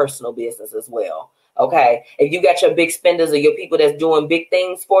with y'all personal business as well. Okay. If you got your big spenders or your people that's doing big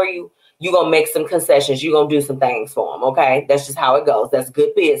things for you, you're going to make some concessions. You're going to do some things for them. Okay. That's just how it goes. That's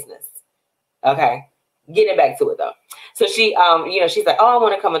good business. Okay. Getting back to it though. So she, she's like, oh, I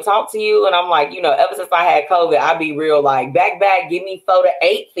want to come and talk to you. And I'm like, ever since I had COVID, I be real like back, give me 4 to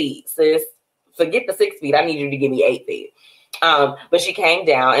 8 feet, sis. Forget the 6 feet. I need you to give me 8 feet. But she came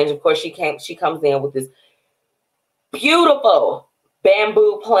down, and of course she comes in with this beautiful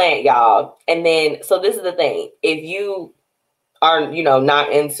bamboo plant, y'all. And then, so this is the thing. If you are,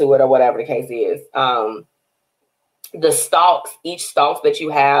 not into it or whatever the case is, the stalks, each stalks that you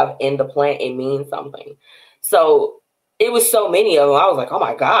have in the plant, it means something. So it was so many of them. I was like, oh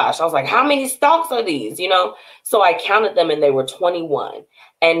my gosh. I was like, how many stalks are these? So I counted them and they were 21.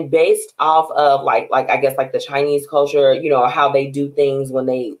 And based off of like I guess like the Chinese culture, how they do things when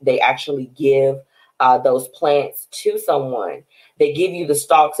they actually give those plants to someone, they give you the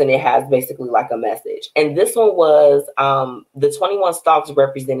stalks and it has basically like a message. And this one was the 21 stalks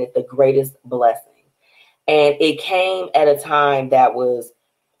represented the greatest blessing. And it came at a time that was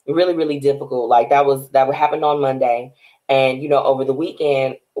really, really difficult. Like that happened on Monday. And, over the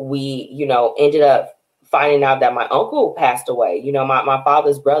weekend, we, ended up finding out that my uncle passed away, my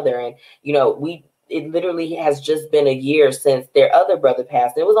father's brother. And, it literally has just been a year since their other brother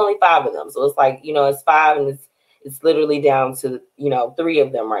passed. It was only 5 of them. So it's like, it's 5 and it's literally down to, 3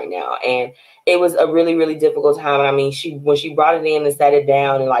 of them right now. And it was a really, really difficult time. And I mean, when she brought it in and sat it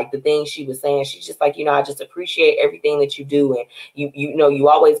down and like the things she was saying, she's just like, I just appreciate everything that you do. And you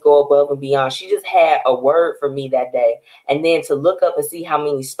always go above and beyond. She just had a word for me that day. And then to look up and see how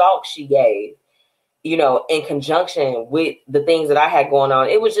many stalks she gave, in conjunction with the things that I had going on,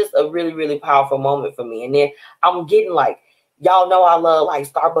 it was just a really, really powerful moment for me. And then I'm getting like, y'all know I love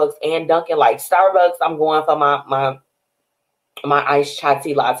like Starbucks and Dunkin'. Like Starbucks, I'm going for my iced chai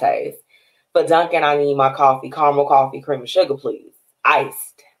tea lattes. For Dunkin', I need my coffee, caramel coffee, cream and sugar, please.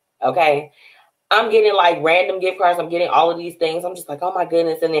 Iced. Okay. I'm getting like random gift cards. I'm getting all of these things. I'm just like, oh my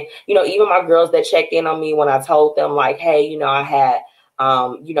goodness. And then, even my girls that checked in on me when I told them like, hey, I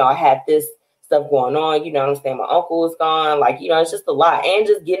had this stuff going on, I'm saying my uncle was gone, like, it's just a lot. And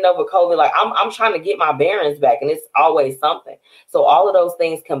just getting over COVID, like I'm trying to get my bearings back, and it's always something. So all of those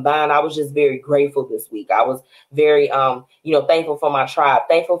things combined, I was just very grateful this week. I was very thankful for my tribe,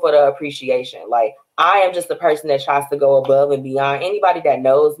 thankful for the appreciation. Like I am just a person that tries to go above and beyond. Anybody that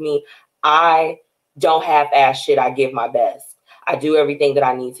knows me, I don't half-ass shit. I give my best. I do everything that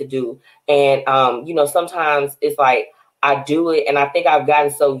I need to do. And sometimes it's like I do it, and I think I've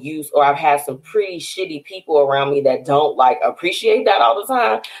gotten so used, or I've had some pretty shitty people around me that don't like appreciate that all the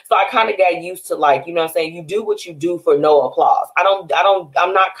time. So I kind of got used to like, you do what you do for no applause.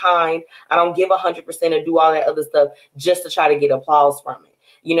 I'm not kind. I don't give 100% or do all that other stuff just to try to get applause from it.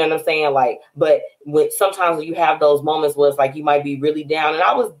 You know what I'm saying? Like, but sometimes you have those moments where it's like you might be really down, and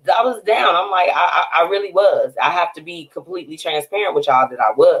I was down. I'm like, I really was. I have to be completely transparent with y'all that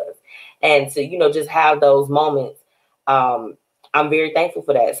I was, and to just have those moments. I'm very thankful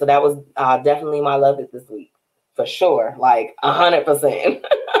for that. So that was definitely my love it this week, for sure, like 100%.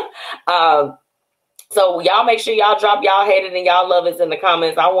 So y'all make sure y'all drop y'all hated and y'all love it in the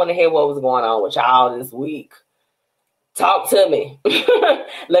comments. I want to hear what was going on with y'all this week. Talk to me.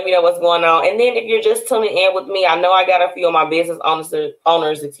 Let me know what's going on. And then if you're just tuning in with me, I know I got a few of my business owners,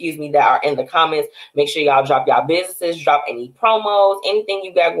 that are in the comments. Make sure y'all drop y'all businesses, drop any promos, anything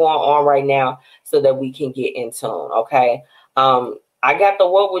you got going on right now so that we can get in tune. Okay. I got the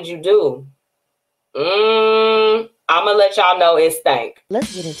what would you do? I'm going to let y'all know it stank.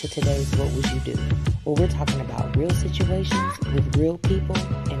 Let's get into today's what would you do? Well, we're talking about real situations with real people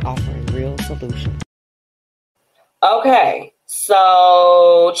and offering real solutions. Okay,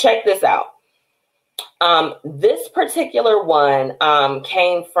 so check this out. This particular one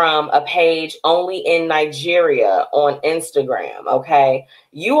came from a page only in Nigeria on Instagram, okay?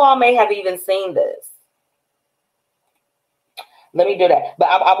 You all may have even seen this. Let me do that. But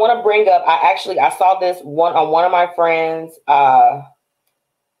I want to bring up, I saw this one on one of my friends'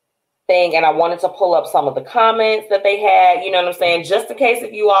 thing, and I wanted to pull up some of the comments that they had, you know what I'm saying? Just in case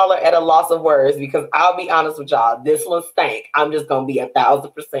if you all are at a loss of words, because I'll be honest with y'all, this one stank. I'm just going to be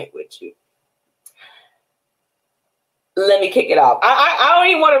 1,000% with you. Let me kick it off. I don't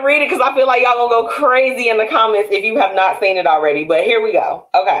even want to read it because I feel like y'all going to go crazy in the comments if you have not seen it already, but here we go.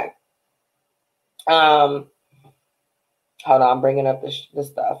 Okay. Hold on, I'm bringing up this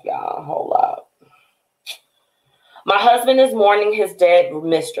stuff, y'all. Hold up. My husband is mourning his dead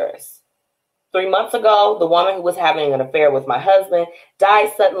mistress. 3 months ago, the woman who was having an affair with my husband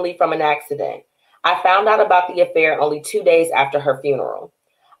died suddenly from an accident. I found out about the affair only 2 days after her funeral.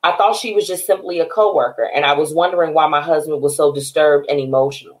 I thought she was just simply a coworker, and I was wondering why my husband was so disturbed and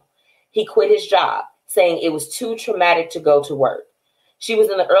emotional. He quit his job, saying it was too traumatic to go to work. She was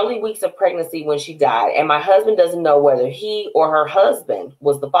in the early weeks of pregnancy when she died, and my husband doesn't know whether he or her husband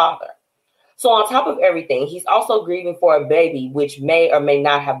was the father. So on top of everything, he's also grieving for a baby, which may or may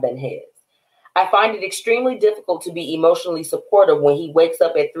not have been his. I find it extremely difficult to be emotionally supportive when he wakes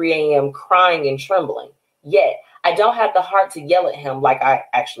up at 3 a.m. crying and trembling. Yet, I don't have the heart to yell at him like I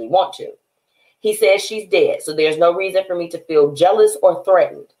actually want to. He says she's dead, so there's no reason for me to feel jealous or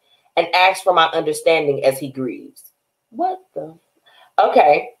threatened, and asks for my understanding as he grieves. What the?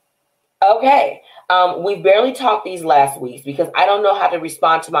 Okay. We've barely talked these last weeks because I don't know how to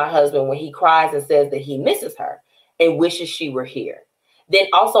respond to my husband when he cries and says that he misses her and wishes she were here. Then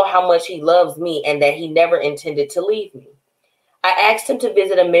also how much he loves me and that he never intended to leave me. I asked him to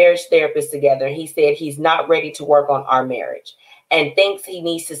visit a marriage therapist together. He said he's not ready to work on our marriage and thinks he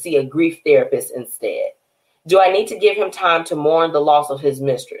needs to see a grief therapist instead. Do I need to give him time to mourn the loss of his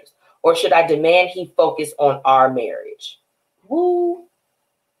mistress, or should I demand he focus on our marriage? Woo.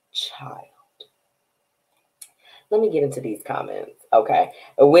 let me get into these comments. Okay.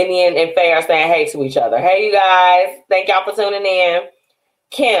 Whitney and Faye are saying hey to each other. Hey, you guys. Thank y'all for tuning in.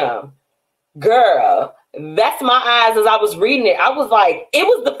 Kim, girl, that's my eyes as I was reading it. I was like, it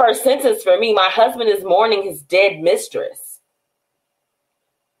was the first sentence for me. My husband is mourning his dead mistress.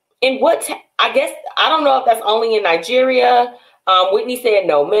 In what, I guess, I don't know if that's only in Nigeria. Whitney said,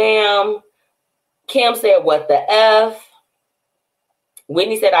 no, ma'am. Kim said, what the F?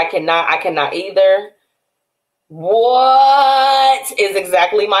 Whitney said, I cannot either. What is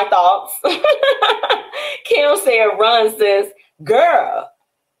exactly my thoughts? Kim said, run, sis. Girl,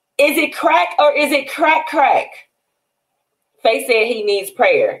 is it crack or is it crack? Faye said he needs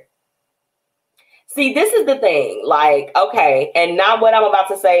prayer. See, this is the thing. Like, okay, and not what I'm about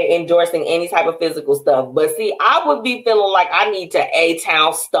to say endorsing any type of physical stuff. But see, I would be feeling like I need to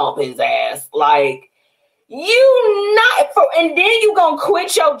A-Town stomp his ass. Like, you not for, and then you gonna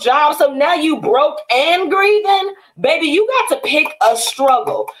quit your job. So now you broke and grieving, baby. You got to pick a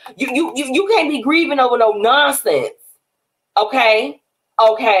struggle. You can't be grieving over no nonsense. Okay.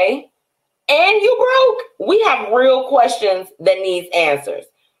 And you broke. We have real questions that needs answers.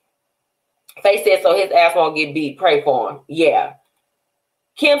 Faye said so his ass won't get beat. Pray for him. Yeah.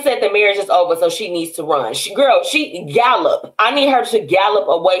 Kim said the marriage is over, so she needs to run. She gallop. I need her to gallop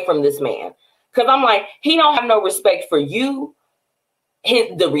away from this man. Because I'm like, he don't have no respect for you,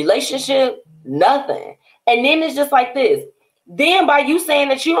 the relationship, nothing. And then it's just like this. Then by you saying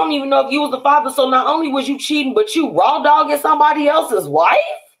that you don't even know if you was the father, so not only was you cheating, but you raw dogging somebody else's wife?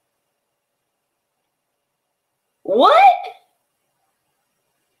 What?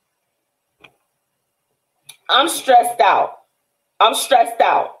 I'm stressed out.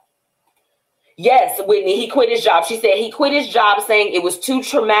 Yes, Whitney, he quit his job. She said he quit his job saying it was too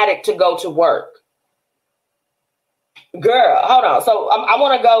traumatic to go to work. Girl, hold on. So I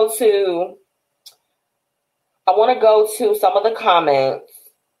want to go to some of the comments.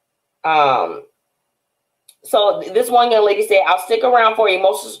 So this one young lady said, I'll stick around for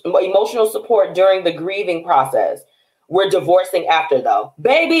emotional support during the grieving process. We're divorcing after, though.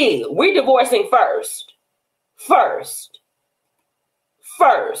 Baby, we're divorcing first.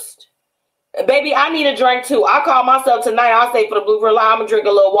 Baby, I need a drink too. I call myself tonight. I'll say for the Blueprint Line, I'm going to drink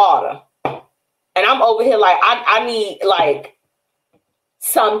a little water. And I'm over here like, I need like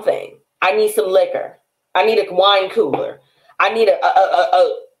something. I need some liquor. I need a wine cooler. I need a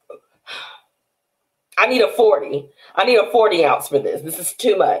 40. I need a 40 ounce for this. This is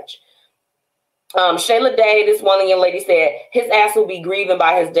too much. Shayla Day, this one young lady said, his ass will be grieving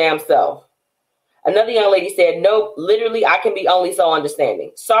by his damn self. Another young lady said, nope, literally, I can be only so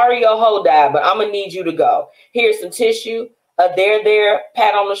understanding. Sorry your hoe died, but I'm going to need you to go. Here's some tissue, a there,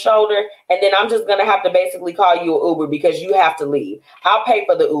 pat on the shoulder, and then I'm just going to have to basically call you an Uber because you have to leave. I'll pay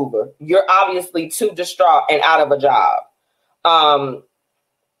for the Uber. You're obviously too distraught and out of a job.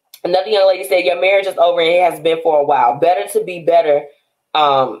 Another young lady said, your marriage is over and it has been for a while. Better to be better.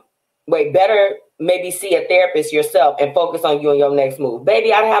 Better maybe see a therapist yourself and focus on you and your next move.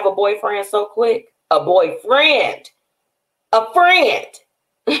 Baby, I'd have a boyfriend so quick. A boyfriend. A friend.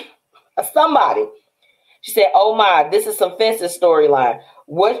 Somebody. She said, oh my, this is some Fences storyline.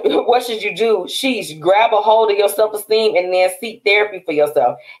 What should you do? Sheesh, grab a hold of your self-esteem and then seek therapy for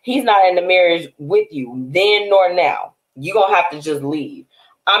yourself. He's not in the marriage with you then nor now. You're going to have to just leave.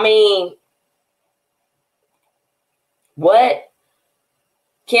 I mean, what?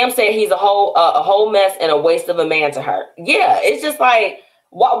 Kim said he's a whole mess and a waste of a man to her. Yeah, it's just like,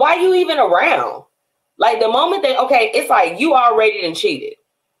 why you even around? Like the moment that, okay, it's like you already done cheated.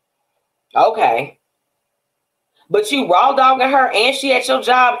 Okay. But you raw dogging her and she at your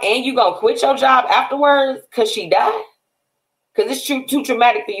job and you gonna quit your job afterwards because she died? Because it's too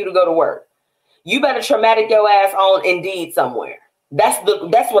traumatic for you to go to work. You better traumatic your ass on Indeed somewhere. That's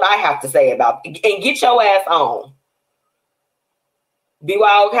what I have to say about it. And get your ass on.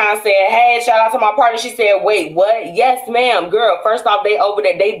 BYO kind of said, hey, shout out to my partner. She said, wait, what? Yes, ma'am. Girl, first off, they over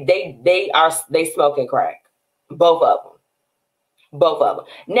there, they smoking crack. Both of them.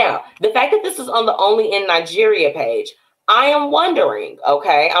 Now, the fact that this is on the Only in Nigeria page, I am wondering,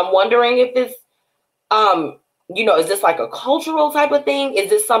 okay? I'm wondering if it's, is this like a cultural type of thing?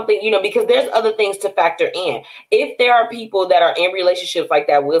 Is this something, because there's other things to factor in. If there are people that are in relationships like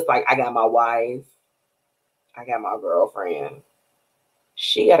that, where it's like, I got my wife, I got my girlfriend.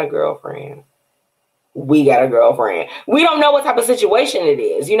 She got a girlfriend. We got a girlfriend. We don't know what type of situation it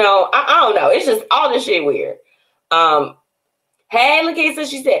is. I don't know. It's just all this shit weird. Hey, Lakeisha,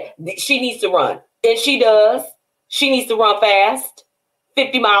 she said she needs to run. And she does. She needs to run fast.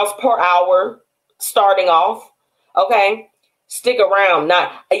 50 miles per hour starting off. Okay. Stick around.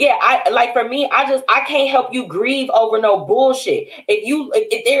 For me, I can't help you grieve over no bullshit.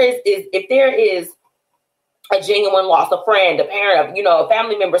 If there is a genuine loss, a friend, a parent, a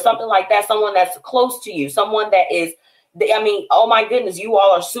family member, something like that, someone that's close to you, someone that is, oh my goodness, you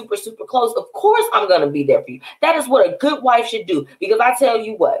all are super, super close. Of course I'm going to be there for you. That is what a good wife should do. Because I tell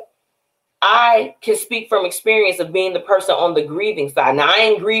you what, I can speak from experience of being the person on the grieving side. Now, I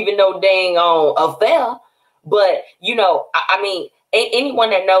ain't grieving no dang on affair, but, anyone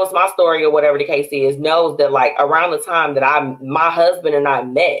that knows my story or whatever the case is knows that, like, around the time that my husband and I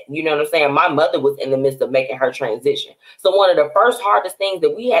met, you know what I'm saying? My mother was in the midst of making her transition. So one of the first hardest things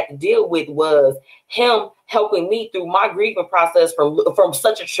that we had to deal with was him helping me through my grieving process from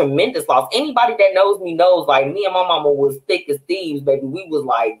such a tremendous loss. Anybody that knows me knows, like, me and my mama was thick as thieves, baby. We was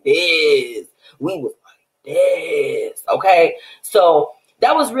like this. Okay. So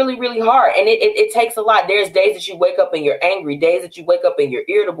that was really, really hard. And it takes a lot. There's days that you wake up and you're angry, days that you wake up and you're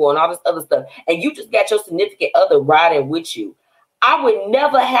irritable and all this other stuff. And you just got your significant other riding with you. I would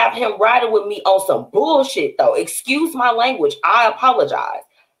never have him riding with me on some bullshit, though. Excuse my language. I apologize.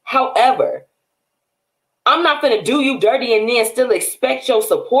 However, I'm not going to do you dirty and then still expect your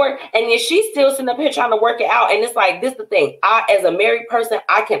support. And then she's still sitting up here trying to work it out. And it's like, this is the thing. I, as a married person,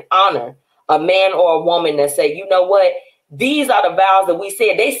 I can honor a man or a woman that say, you know what? These are the vows that we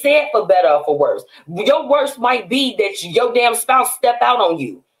said. They said for better or for worse. Your worst might be that your damn spouse step out on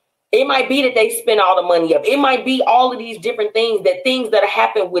you. It might be that they spend all the money up. It might be all of these different things that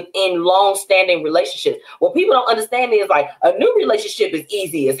happen within long-standing relationships. What people don't understand is, like, a new relationship is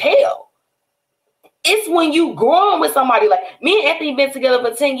easy as hell. It's when you growing with somebody. Like, me and Anthony been together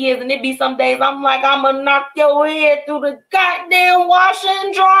for 10 years, and it be some days I'm like, I'm going to knock your head through the goddamn washer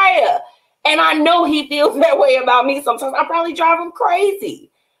and dryer. And I know he feels that way about me sometimes. I probably drive him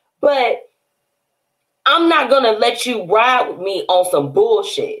crazy. But I'm not going to let you ride with me on some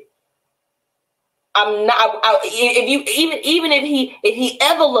bullshit. I'm not. If he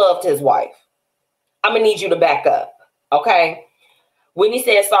ever loved his wife, I'm going to need you to back up. Okay? When he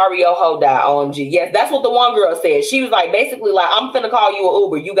said, sorry, your hoe died, OMG. Yes, that's what the one girl said. She was like, basically, like, I'm finna call you an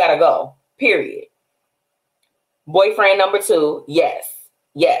Uber. You got to go. Period. Boyfriend number 2. Yes.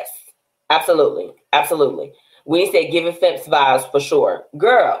 Absolutely. When he said giving Phipps vibes, for sure.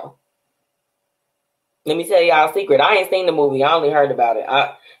 Girl, let me tell y'all a secret. I ain't seen the movie. I only heard about it.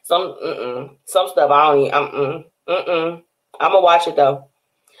 Some stuff I don't I'm gonna watch it though.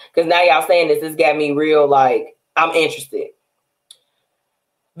 Because now y'all saying this got me real, like, I'm interested.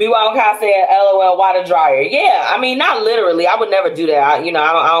 BYOK said, LOL, why the dryer? Yeah, I mean, not literally. I would never do that. I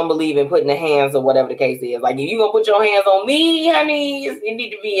don't believe in putting the hands or whatever the case is. Like, if you're going to put your hands on me, honey, it need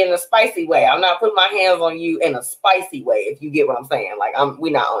to be in a spicy way. I'm not putting my hands on you in a spicy way, if you get what I'm saying. Like,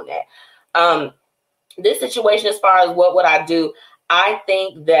 we're not on that. This situation, as far as what would I do, I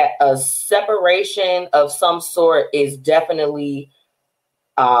think that a separation of some sort is definitely...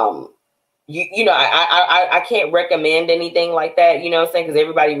 I can't recommend anything like that, you know what I'm saying? Because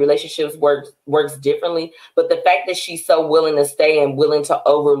everybody's relationships works differently. But the fact that she's so willing to stay and willing to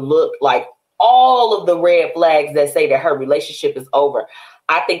overlook, like, all of the red flags that say that her relationship is over,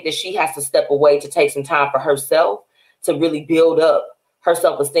 I think that she has to step away to take some time for herself to really build up her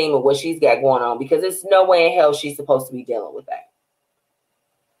self-esteem of what she's got going on. Because there's no way in hell she's supposed to be dealing with that.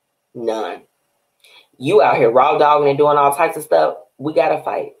 None. You out here raw dogging and doing all types of stuff. We got to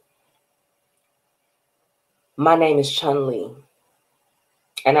fight. My name is Chun-Li.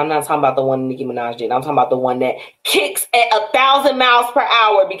 And I'm not talking about the one Nicki Minaj did. I'm talking about the one that kicks at 1,000 miles per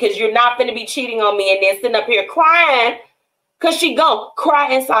hour because you're not going to be cheating on me and then sitting up here crying because she gone.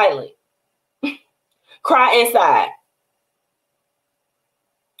 Cry in silence. Cry inside.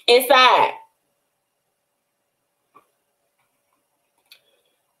 Inside.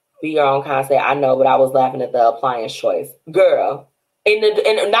 Be your own concept. I know, but I was laughing at the appliance choice. Girl,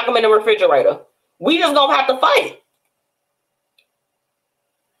 knock them in the refrigerator. We just gonna have to fight.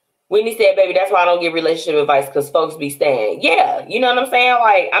 Whitney said, baby, that's why I don't give relationship advice, because folks be staying. Yeah, you know what I'm saying?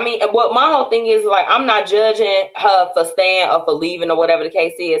 Like, I mean, what my whole thing is, like, I'm not judging her for staying or for leaving or whatever the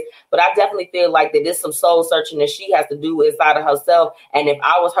case is, but I definitely feel like that there's some soul searching that she has to do inside of herself. And if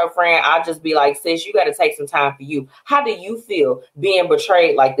I was her friend, I'd just be like, sis, you got to take some time for you. How do you feel being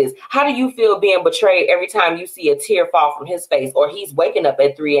betrayed like this? How do you feel being betrayed every time you see a tear fall from his face, or he's waking up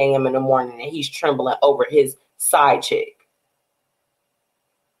at 3 a.m. in the morning and he's trembling over his side chick?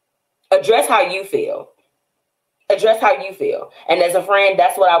 Address how you feel. Address how you feel. And as a friend,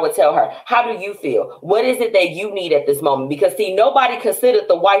 that's what I would tell her. How do you feel? What is it that you need at this moment? Because see, nobody considered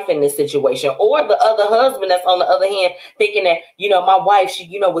the wife in this situation, or the other husband that's on the other hand thinking that, my wife,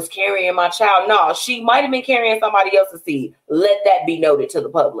 she, was carrying my child. No, she might have been carrying somebody else's seed. Let that be noted to the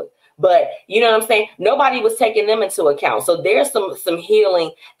public. But you know what I'm saying? Nobody was taking them into account. So there's some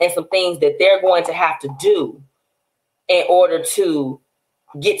healing and some things that they're going to have to do in order to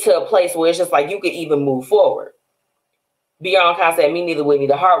get to a place where it's just like you could even move forward. Beyond concept, me neither, Whitney.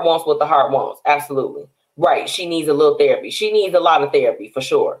 The heart wants what the heart wants. Absolutely. Right. She needs a little therapy. She needs a lot of therapy for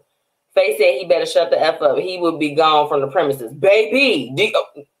sure. Faye said he better shut the F up. He would be gone from the premises. Baby,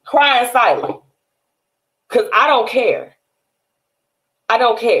 crying silent. Because I don't care. I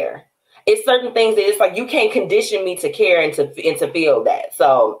don't care. It's certain things that it's like you can't condition me to care and to feel that.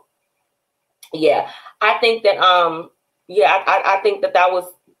 So, yeah. I think that, I think that was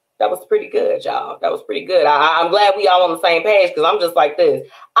pretty good, y'all. That was pretty good. I'm glad we all on the same page because I'm just like this.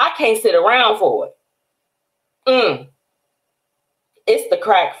 I can't sit around for it. It's the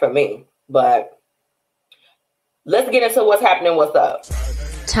crack for me. But let's get into what's happening, what's up.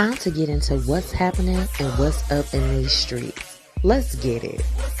 Time to get into what's happening and what's up in these streets. Let's get it.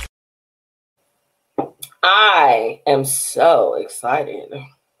 I am so excited.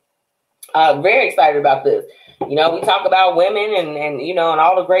 Very excited about this. We talk about women and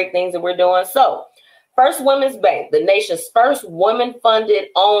all the great things that we're doing. So, First Women's Bank, the nation's first women-funded,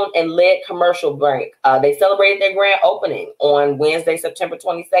 owned, and led commercial bank. They celebrated their grand opening on Wednesday, September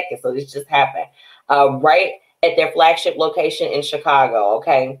 22nd. So this just happened right at their flagship location in Chicago.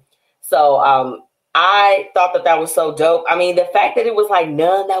 Okay. So I thought that was so dope. I mean, the fact that it was like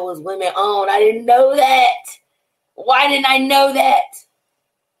none that was women-owned, I didn't know that. Why didn't I know that?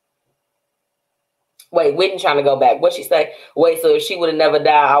 Wait, Whitney trying to go back. What'd she say? Wait, so if she would have never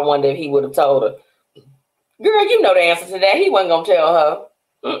died, I wonder if he would have told her. Girl, you know the answer to that. He wasn't going to tell her.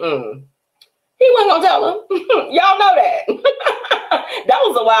 He wasn't going to tell her. Y'all know that. That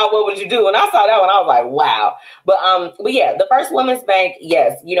was a wild what would you do? And I saw that one. I was like, wow. But yeah, the First Women's Bank,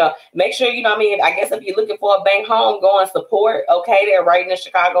 yes. Make sure, I guess if you're looking for a bank home, go and support. Okay, they're right in the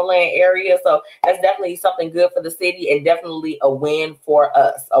Chicagoland area. So that's definitely something good for the city and definitely a win for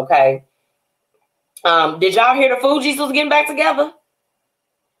us. Okay. Did y'all hear the Fugees was getting back together?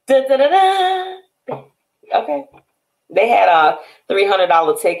 Da-da-da-da. Okay. They had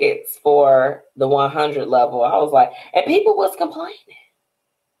 $300 tickets for the 100 level. I was like, and people was complaining.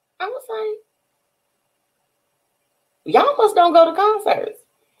 I was like, y'all must don't go to concerts.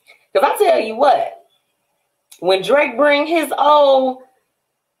 Because I tell you what, when Drake bring his old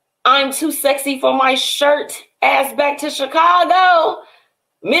I'm too sexy for my shirt ass back to Chicago,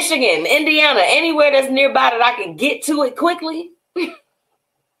 Michigan, Indiana, anywhere that's nearby that I can get to it quickly,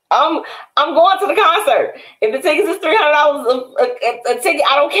 I'm going to the concert. If the tickets is $300 a ticket,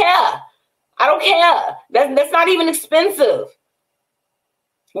 I don't care. I don't care. That's not even expensive.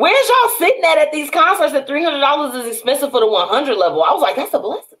 Where's y'all sitting at these concerts that $300 is expensive for the 100 level? I was like, that's a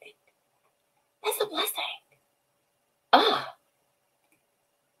blessing. That's a blessing.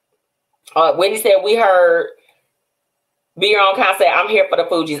 Wendy said, we heard Be Your Own Concept. I'm here for the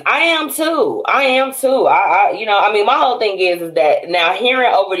Fugees. I am too. My whole thing is that now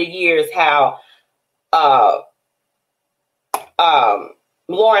hearing over the years how Lauryn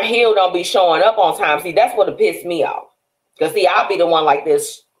Hill don't be showing up on time. See, that's what pissed me off. Because see, I'll be the one like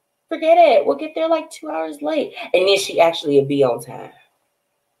this. Forget it. We'll get there like 2 hours late. And then she actually will be on time.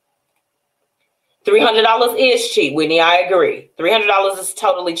 $300 is cheap, Whitney. I agree. $300 is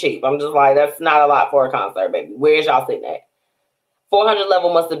totally cheap. I'm just like, that's not a lot for a concert, baby. Where's y'all sitting at? 400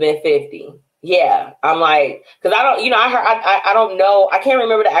 level must have been 50. Yeah, I'm like, because I don't, I don't know. I can't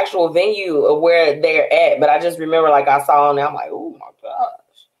remember the actual venue of where they're at, but I just remember like I saw them and I'm like, oh my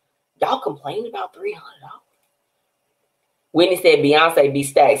gosh, y'all complain about $300. Whitney said Beyonce be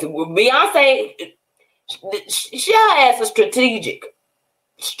stacked. Beyonce, she has a strategic.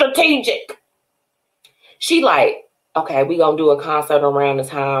 She like, okay, we gonna do a concert around the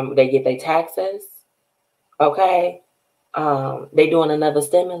time they get their taxes. Okay. They doing another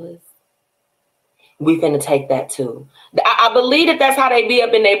stimulus. We finna take that too. I believe that's how they be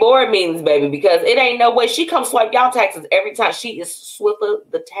up in their board meetings, baby, because it ain't no way she come swipe y'all taxes every time. She is Swiffer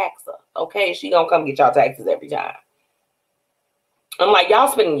the taxer. Okay. She gonna come get y'all taxes every time. I'm like, y'all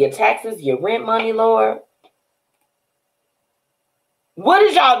spending your taxes, your rent money, Lord. What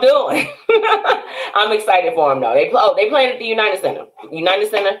is y'all doing? I'm excited for them though. They playing at the United Center.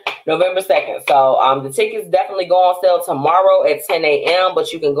 November 2nd. So the tickets definitely go on sale tomorrow at 10 a.m.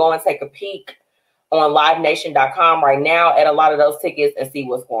 But you can go and take a peek on livenation.com right now at a lot of those tickets and see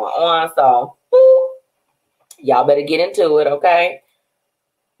what's going on. So Y'all better get into it, okay?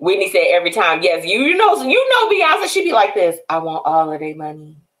 Whitney said every time, yes, you know Beyonce, she be like this. I want all of their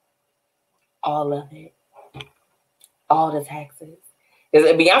money. All of it. All the taxes.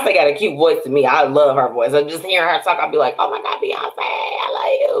 Beyonce got a cute voice to me. I love her voice. I'm just hearing her talk. I'll be like, oh my God, Beyonce, I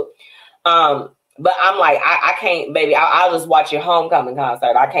love you. But I'm like, I can't, baby. I'll just watch your homecoming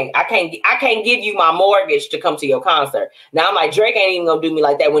concert. I can't give you my mortgage to come to your concert. Now I'm like, Drake ain't even gonna do me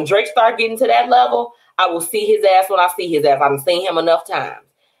like that. When Drake start getting to that level, I will see his ass when I see his ass. I've seen him enough times.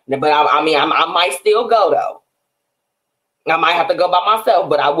 But I might still go though. I might have to go by myself,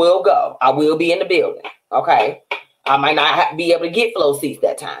 but I will go. I will be in the building. Okay. I might not be able to get flow seats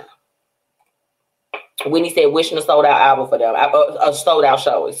that time. Whitney said, wishing a sold out album for them. A sold out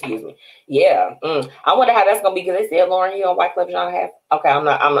show, excuse me. Yeah. I wonder how that's gonna be, because they said Lauryn Hill and Wyclef Jean have. Okay, I'm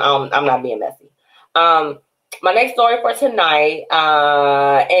not being messy. My next story for tonight,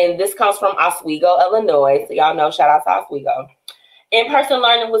 and this comes from Oswego, Illinois. So y'all know, shout out to Oswego. In-person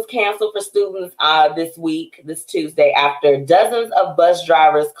learning was canceled for students this Tuesday, after dozens of bus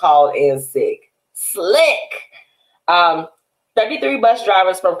drivers called in sick. Slick. 33 bus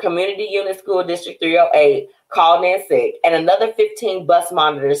drivers from Community Unit School District 308 called in sick, and another 15 bus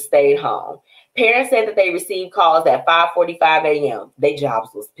monitors stayed home. Parents said that they received calls at 5:45 a.m. Their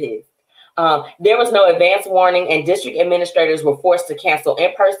jobs was pissed. There was no advance warning, and district administrators were forced to cancel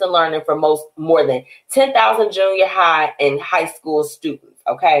in-person learning for more than 10,000 junior high and high school students.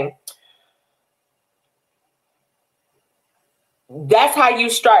 Okay. That's how you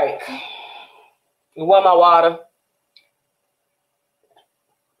strike. You want my water?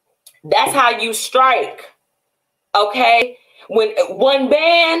 That's how you strike. Okay? When one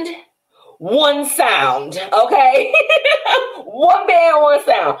band, one sound. Okay? One band, one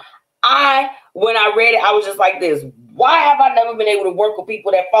sound. When I read it, I was just like this. Why have I never been able to work with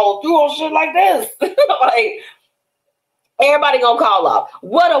people that follow through on shit like this? Like, everybody gonna call off.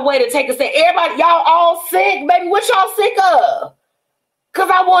 What a way to take a stand. Everybody, y'all all sick, baby. What y'all sick of?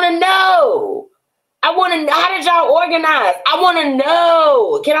 Because I want to know. How did y'all organize? I want to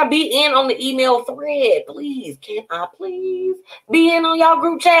know. Can I be in on the email thread? Please. Can I please be in on y'all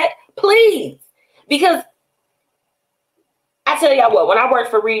group chat? Please. Because I tell y'all what, when I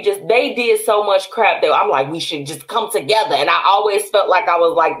worked for Regis, they did so much crap that I'm like, we should just come together. And I always felt like I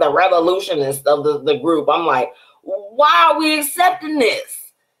was like the revolutionist of the group. I'm like, why are we accepting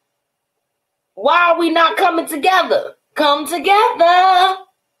this? Why are we not coming together? Come together.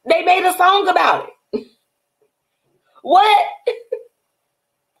 They made a song about it. What?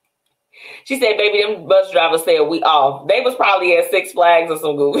 She said, baby, them bus drivers said we off. They was probably at Six Flags or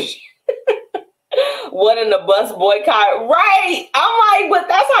some Google shit. What in the bus boycott? Right. I'm like, but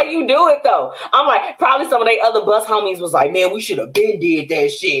that's how you do it though. I'm like, probably some of their other bus homies was like, man, we should have been did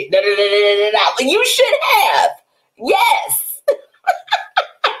that shit. You should have. Yes.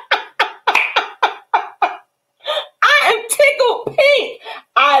 I am tickled pink.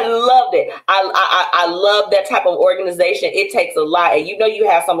 I loved it. I love that type of organization. It takes a lot. And you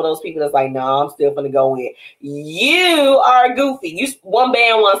have some of those people that's like, no, I'm still gonna go in. You are goofy. You one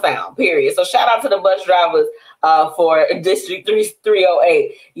band, one sound, period. So shout out to the bus drivers for District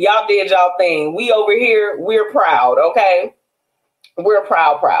 308. Y'all did y'all thing. We over here, we're proud, okay? We're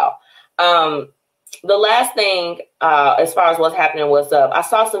proud. The last thing, as far as what's happening, what's up, I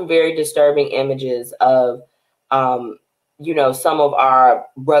saw some very disturbing images of some of our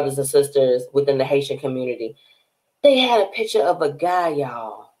brothers and sisters within the Haitian community. They had a picture of a guy,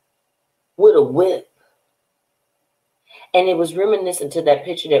 y'all, with a whip. And it was reminiscent to that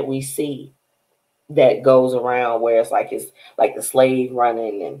picture that we see that goes around where it's like the slave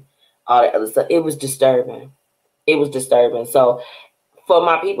running and all that other stuff. It was disturbing. So for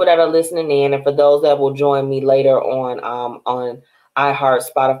my people that are listening in, and for those that will join me later on iHeart,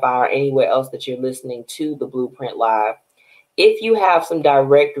 Spotify, or anywhere else that you're listening to the Blueprint Live, if you have some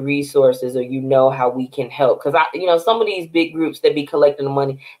direct resources or how we can help, because some of these big groups that be collecting the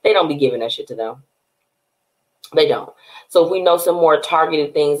money, they don't be giving that shit to them. They don't. So if we know some more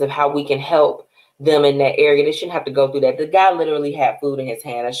targeted things of how we can help them in that area, they shouldn't have to go through that. The guy literally had food in his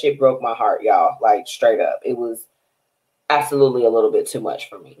hand. That shit broke my heart, y'all. Like, straight up. It was absolutely a little bit too much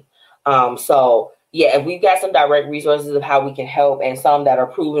for me. So yeah, if we've got some direct resources of how we can help, and some that are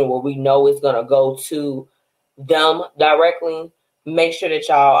proven where we know it's going to go to them directly, make sure that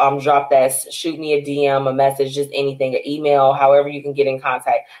y'all drop that, shoot me a DM, a message, just anything, an email, however you can get in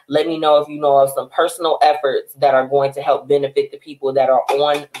contact. Let me know if you know of some personal efforts that are going to help benefit the people that are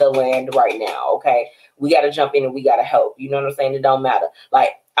on the land right now. Okay, we got to jump in and we got to help. You know what I'm saying? It don't matter.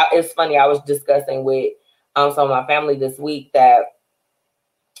 Like, it's funny, I was discussing with some of my family this week that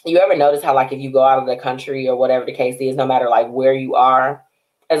you ever notice how, like, if you go out of the country or whatever the case is, no matter like where you are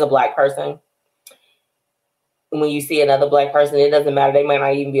as a Black person, when you see another Black person, it doesn't matter. They might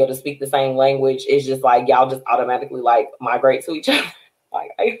not even be able to speak the same language. It's just like y'all just automatically like migrate to each other.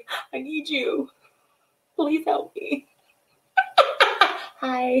 Like, I need you. Please help me.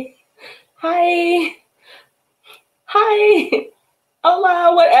 Hi.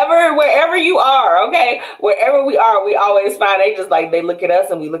 Hola, whatever, wherever you are, okay? Wherever we are, we always find they just like, they look at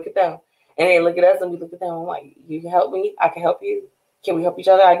us and we look at them. And they look at us and we look at them. I'm like, you can help me? I can help you. Can we help each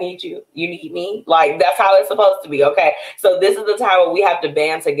other? I need you. You need me. Like, that's how it's supposed to be, okay? So this is the time where we have to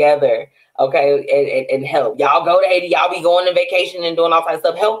band together, okay, and help. Y'all go to Haiti. Y'all be going on vacation and doing all kinds of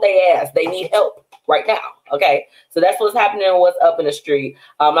stuff. Help their ass. They need help right now, okay? So that's what's happening and what's up in the street.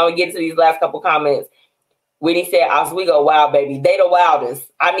 I'm going to get to these last couple comments. Whitney said, Oswego wild, baby. They the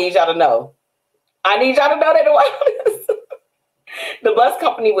wildest. I need y'all to know. They the wildest. The bus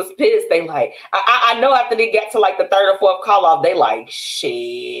company was pissed. They like, I know after they get to like the third or fourth call off, they like,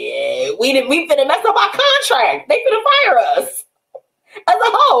 shit, we finna mess up our contract. They finna fire us. As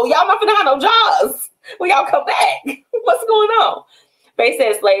a whole, y'all not finna have no jobs when y'all come back. What's going on? They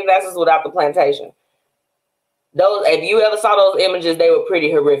said slave masters without the plantation. Those, if you ever saw those images, they were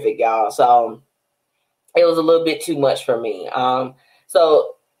pretty horrific, y'all. So it was a little bit too much for me.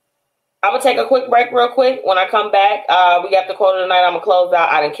 So I'm going to take a quick break real quick. When I come back, we got the quote of the night. I'm going to close out.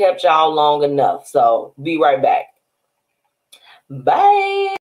 I done kept y'all long enough. So be right back.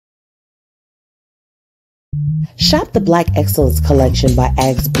 Bye. Shop the Black Excellence collection by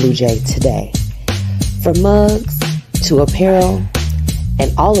Ags Blue Jay today. From mugs to apparel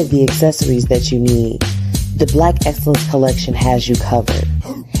and all of the accessories that you need, the Black Excellence collection has you covered.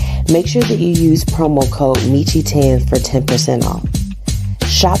 Make sure that you use promo code MzMetchi10 for 10% off.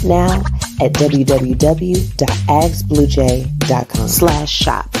 Shop now at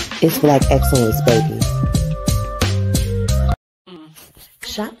www.agsbluejay.com/shop. It's Black Excellence, baby.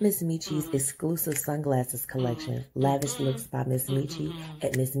 Shop MzMetchi's exclusive sunglasses collection, Lavish Looks by MzMetchi,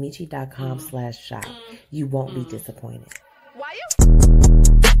 at MzMetchi.com/shop. You won't be disappointed. Why you?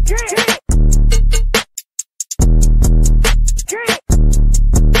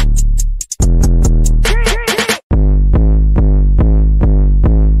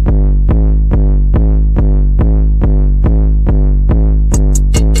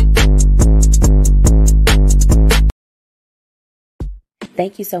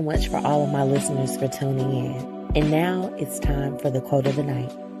 Thank you so much for all of my listeners for tuning in. And now it's time for the quote of the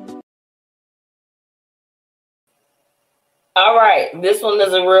night. All right. This one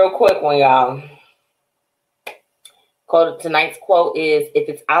is a real quick one, y'all. Tonight's quote is, if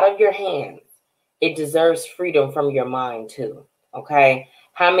it's out of your hands, it deserves freedom from your mind too. Okay.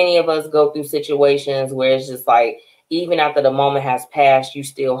 How many of us go through situations where it's just like, even after the moment has passed, you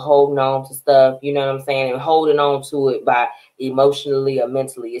still holding on to stuff, you know what I'm saying? And holding on to it by emotionally or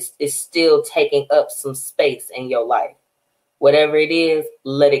mentally, it's still taking up some space in your life. Whatever it is,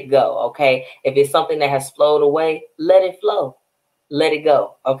 let it go, okay? If it's something that has flowed away, let it flow. Let it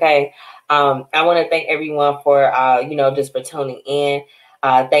go, okay? I want to thank everyone for, just for tuning in.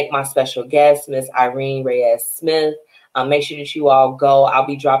 Thank my special guest, Miss Irene Reyes-Smith. Make sure that you all go. I'll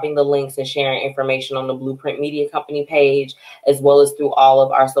be dropping the links and sharing information on the Blueprint Media Company page, as well as through all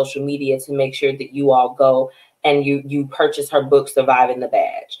of our social media, to make sure that you all go and you purchase her book, Surviving the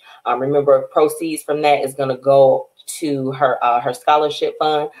Badge. Remember, proceeds from that is going to go to her scholarship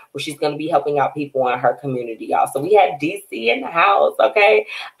fund, where she's going to be helping out people in her community, y'all. So we had DC in the house, okay?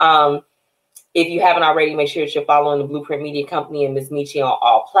 If you haven't already, make sure that you're following the Blueprint Media Company and MzMetchi on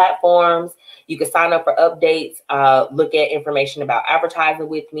all platforms. You can sign up for updates, look at information about advertising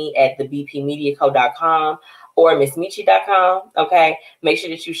with me at thebpmediaco.com or MzMetchi.com, okay? Make sure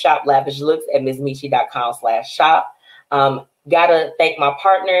that you shop Lavish Looks at MzMetchi.com/shop. Gotta thank my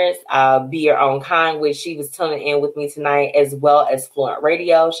partners, Be Your Own Kind, which she was tuning in with me tonight, as well as Fluent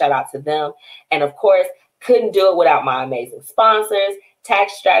Radio. Shout out to them. And of course, couldn't do it without my amazing sponsors,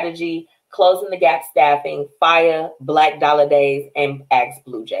 Tax Strategy, Closing the Gap Staffing, Fire, Black Dollar Days, and Ags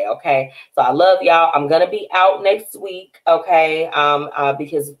Blue Jay, okay? So I love y'all. I'm going to be out next week, okay?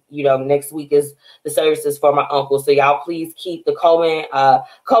 Because, next week is the services for my uncle. So y'all please keep the Coleman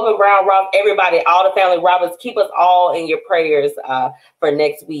Brown, Rob, everybody, all the family Roberts, keep us all in your prayers for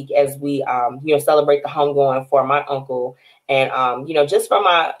next week as we, celebrate the homegoing for my uncle. And, just from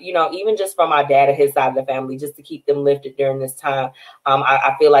my, even just from my dad and his side of the family, just to keep them lifted during this time.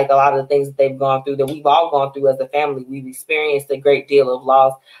 I feel like a lot of the things that they've gone through, that we've all gone through as a family, we've experienced a great deal of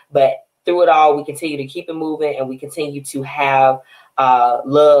loss. But through it all, we continue to keep it moving, and we continue to have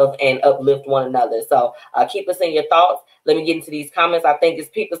love and uplift one another. So keep us in your thoughts. Let me get into these comments. I think it's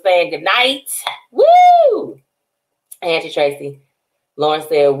people saying good night. Woo! Auntie Tracy. Lauren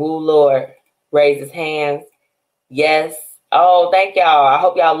said, woo, Lord. Raise his hands. Yes. Oh, thank y'all. I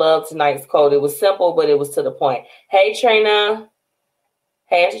hope y'all loved tonight's quote. It was simple, but it was to the point. Hey, Trina.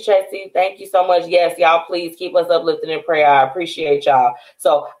 Hey, Auntie Tracy, thank you so much. Yes, y'all, please keep us uplifted in prayer. I appreciate y'all.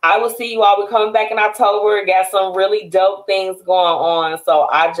 So I will see you all. We're coming back in October. Got some really dope things going on. So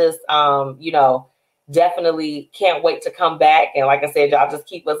I just, definitely can't wait to come back. And like I said, y'all just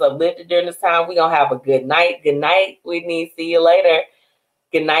keep us uplifted during this time. We're going to have a good night. Good night, Whitney. See you later.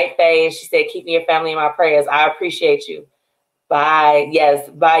 Good night, Faye. And she said, keeping your family in my prayers. I appreciate you. Bye. Yes.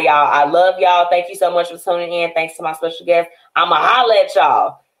 Bye, y'all. I love y'all. Thank you so much for tuning in. Thanks to my special guest. I'm going to holler at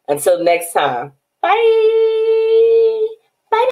y'all. Until next time. Bye.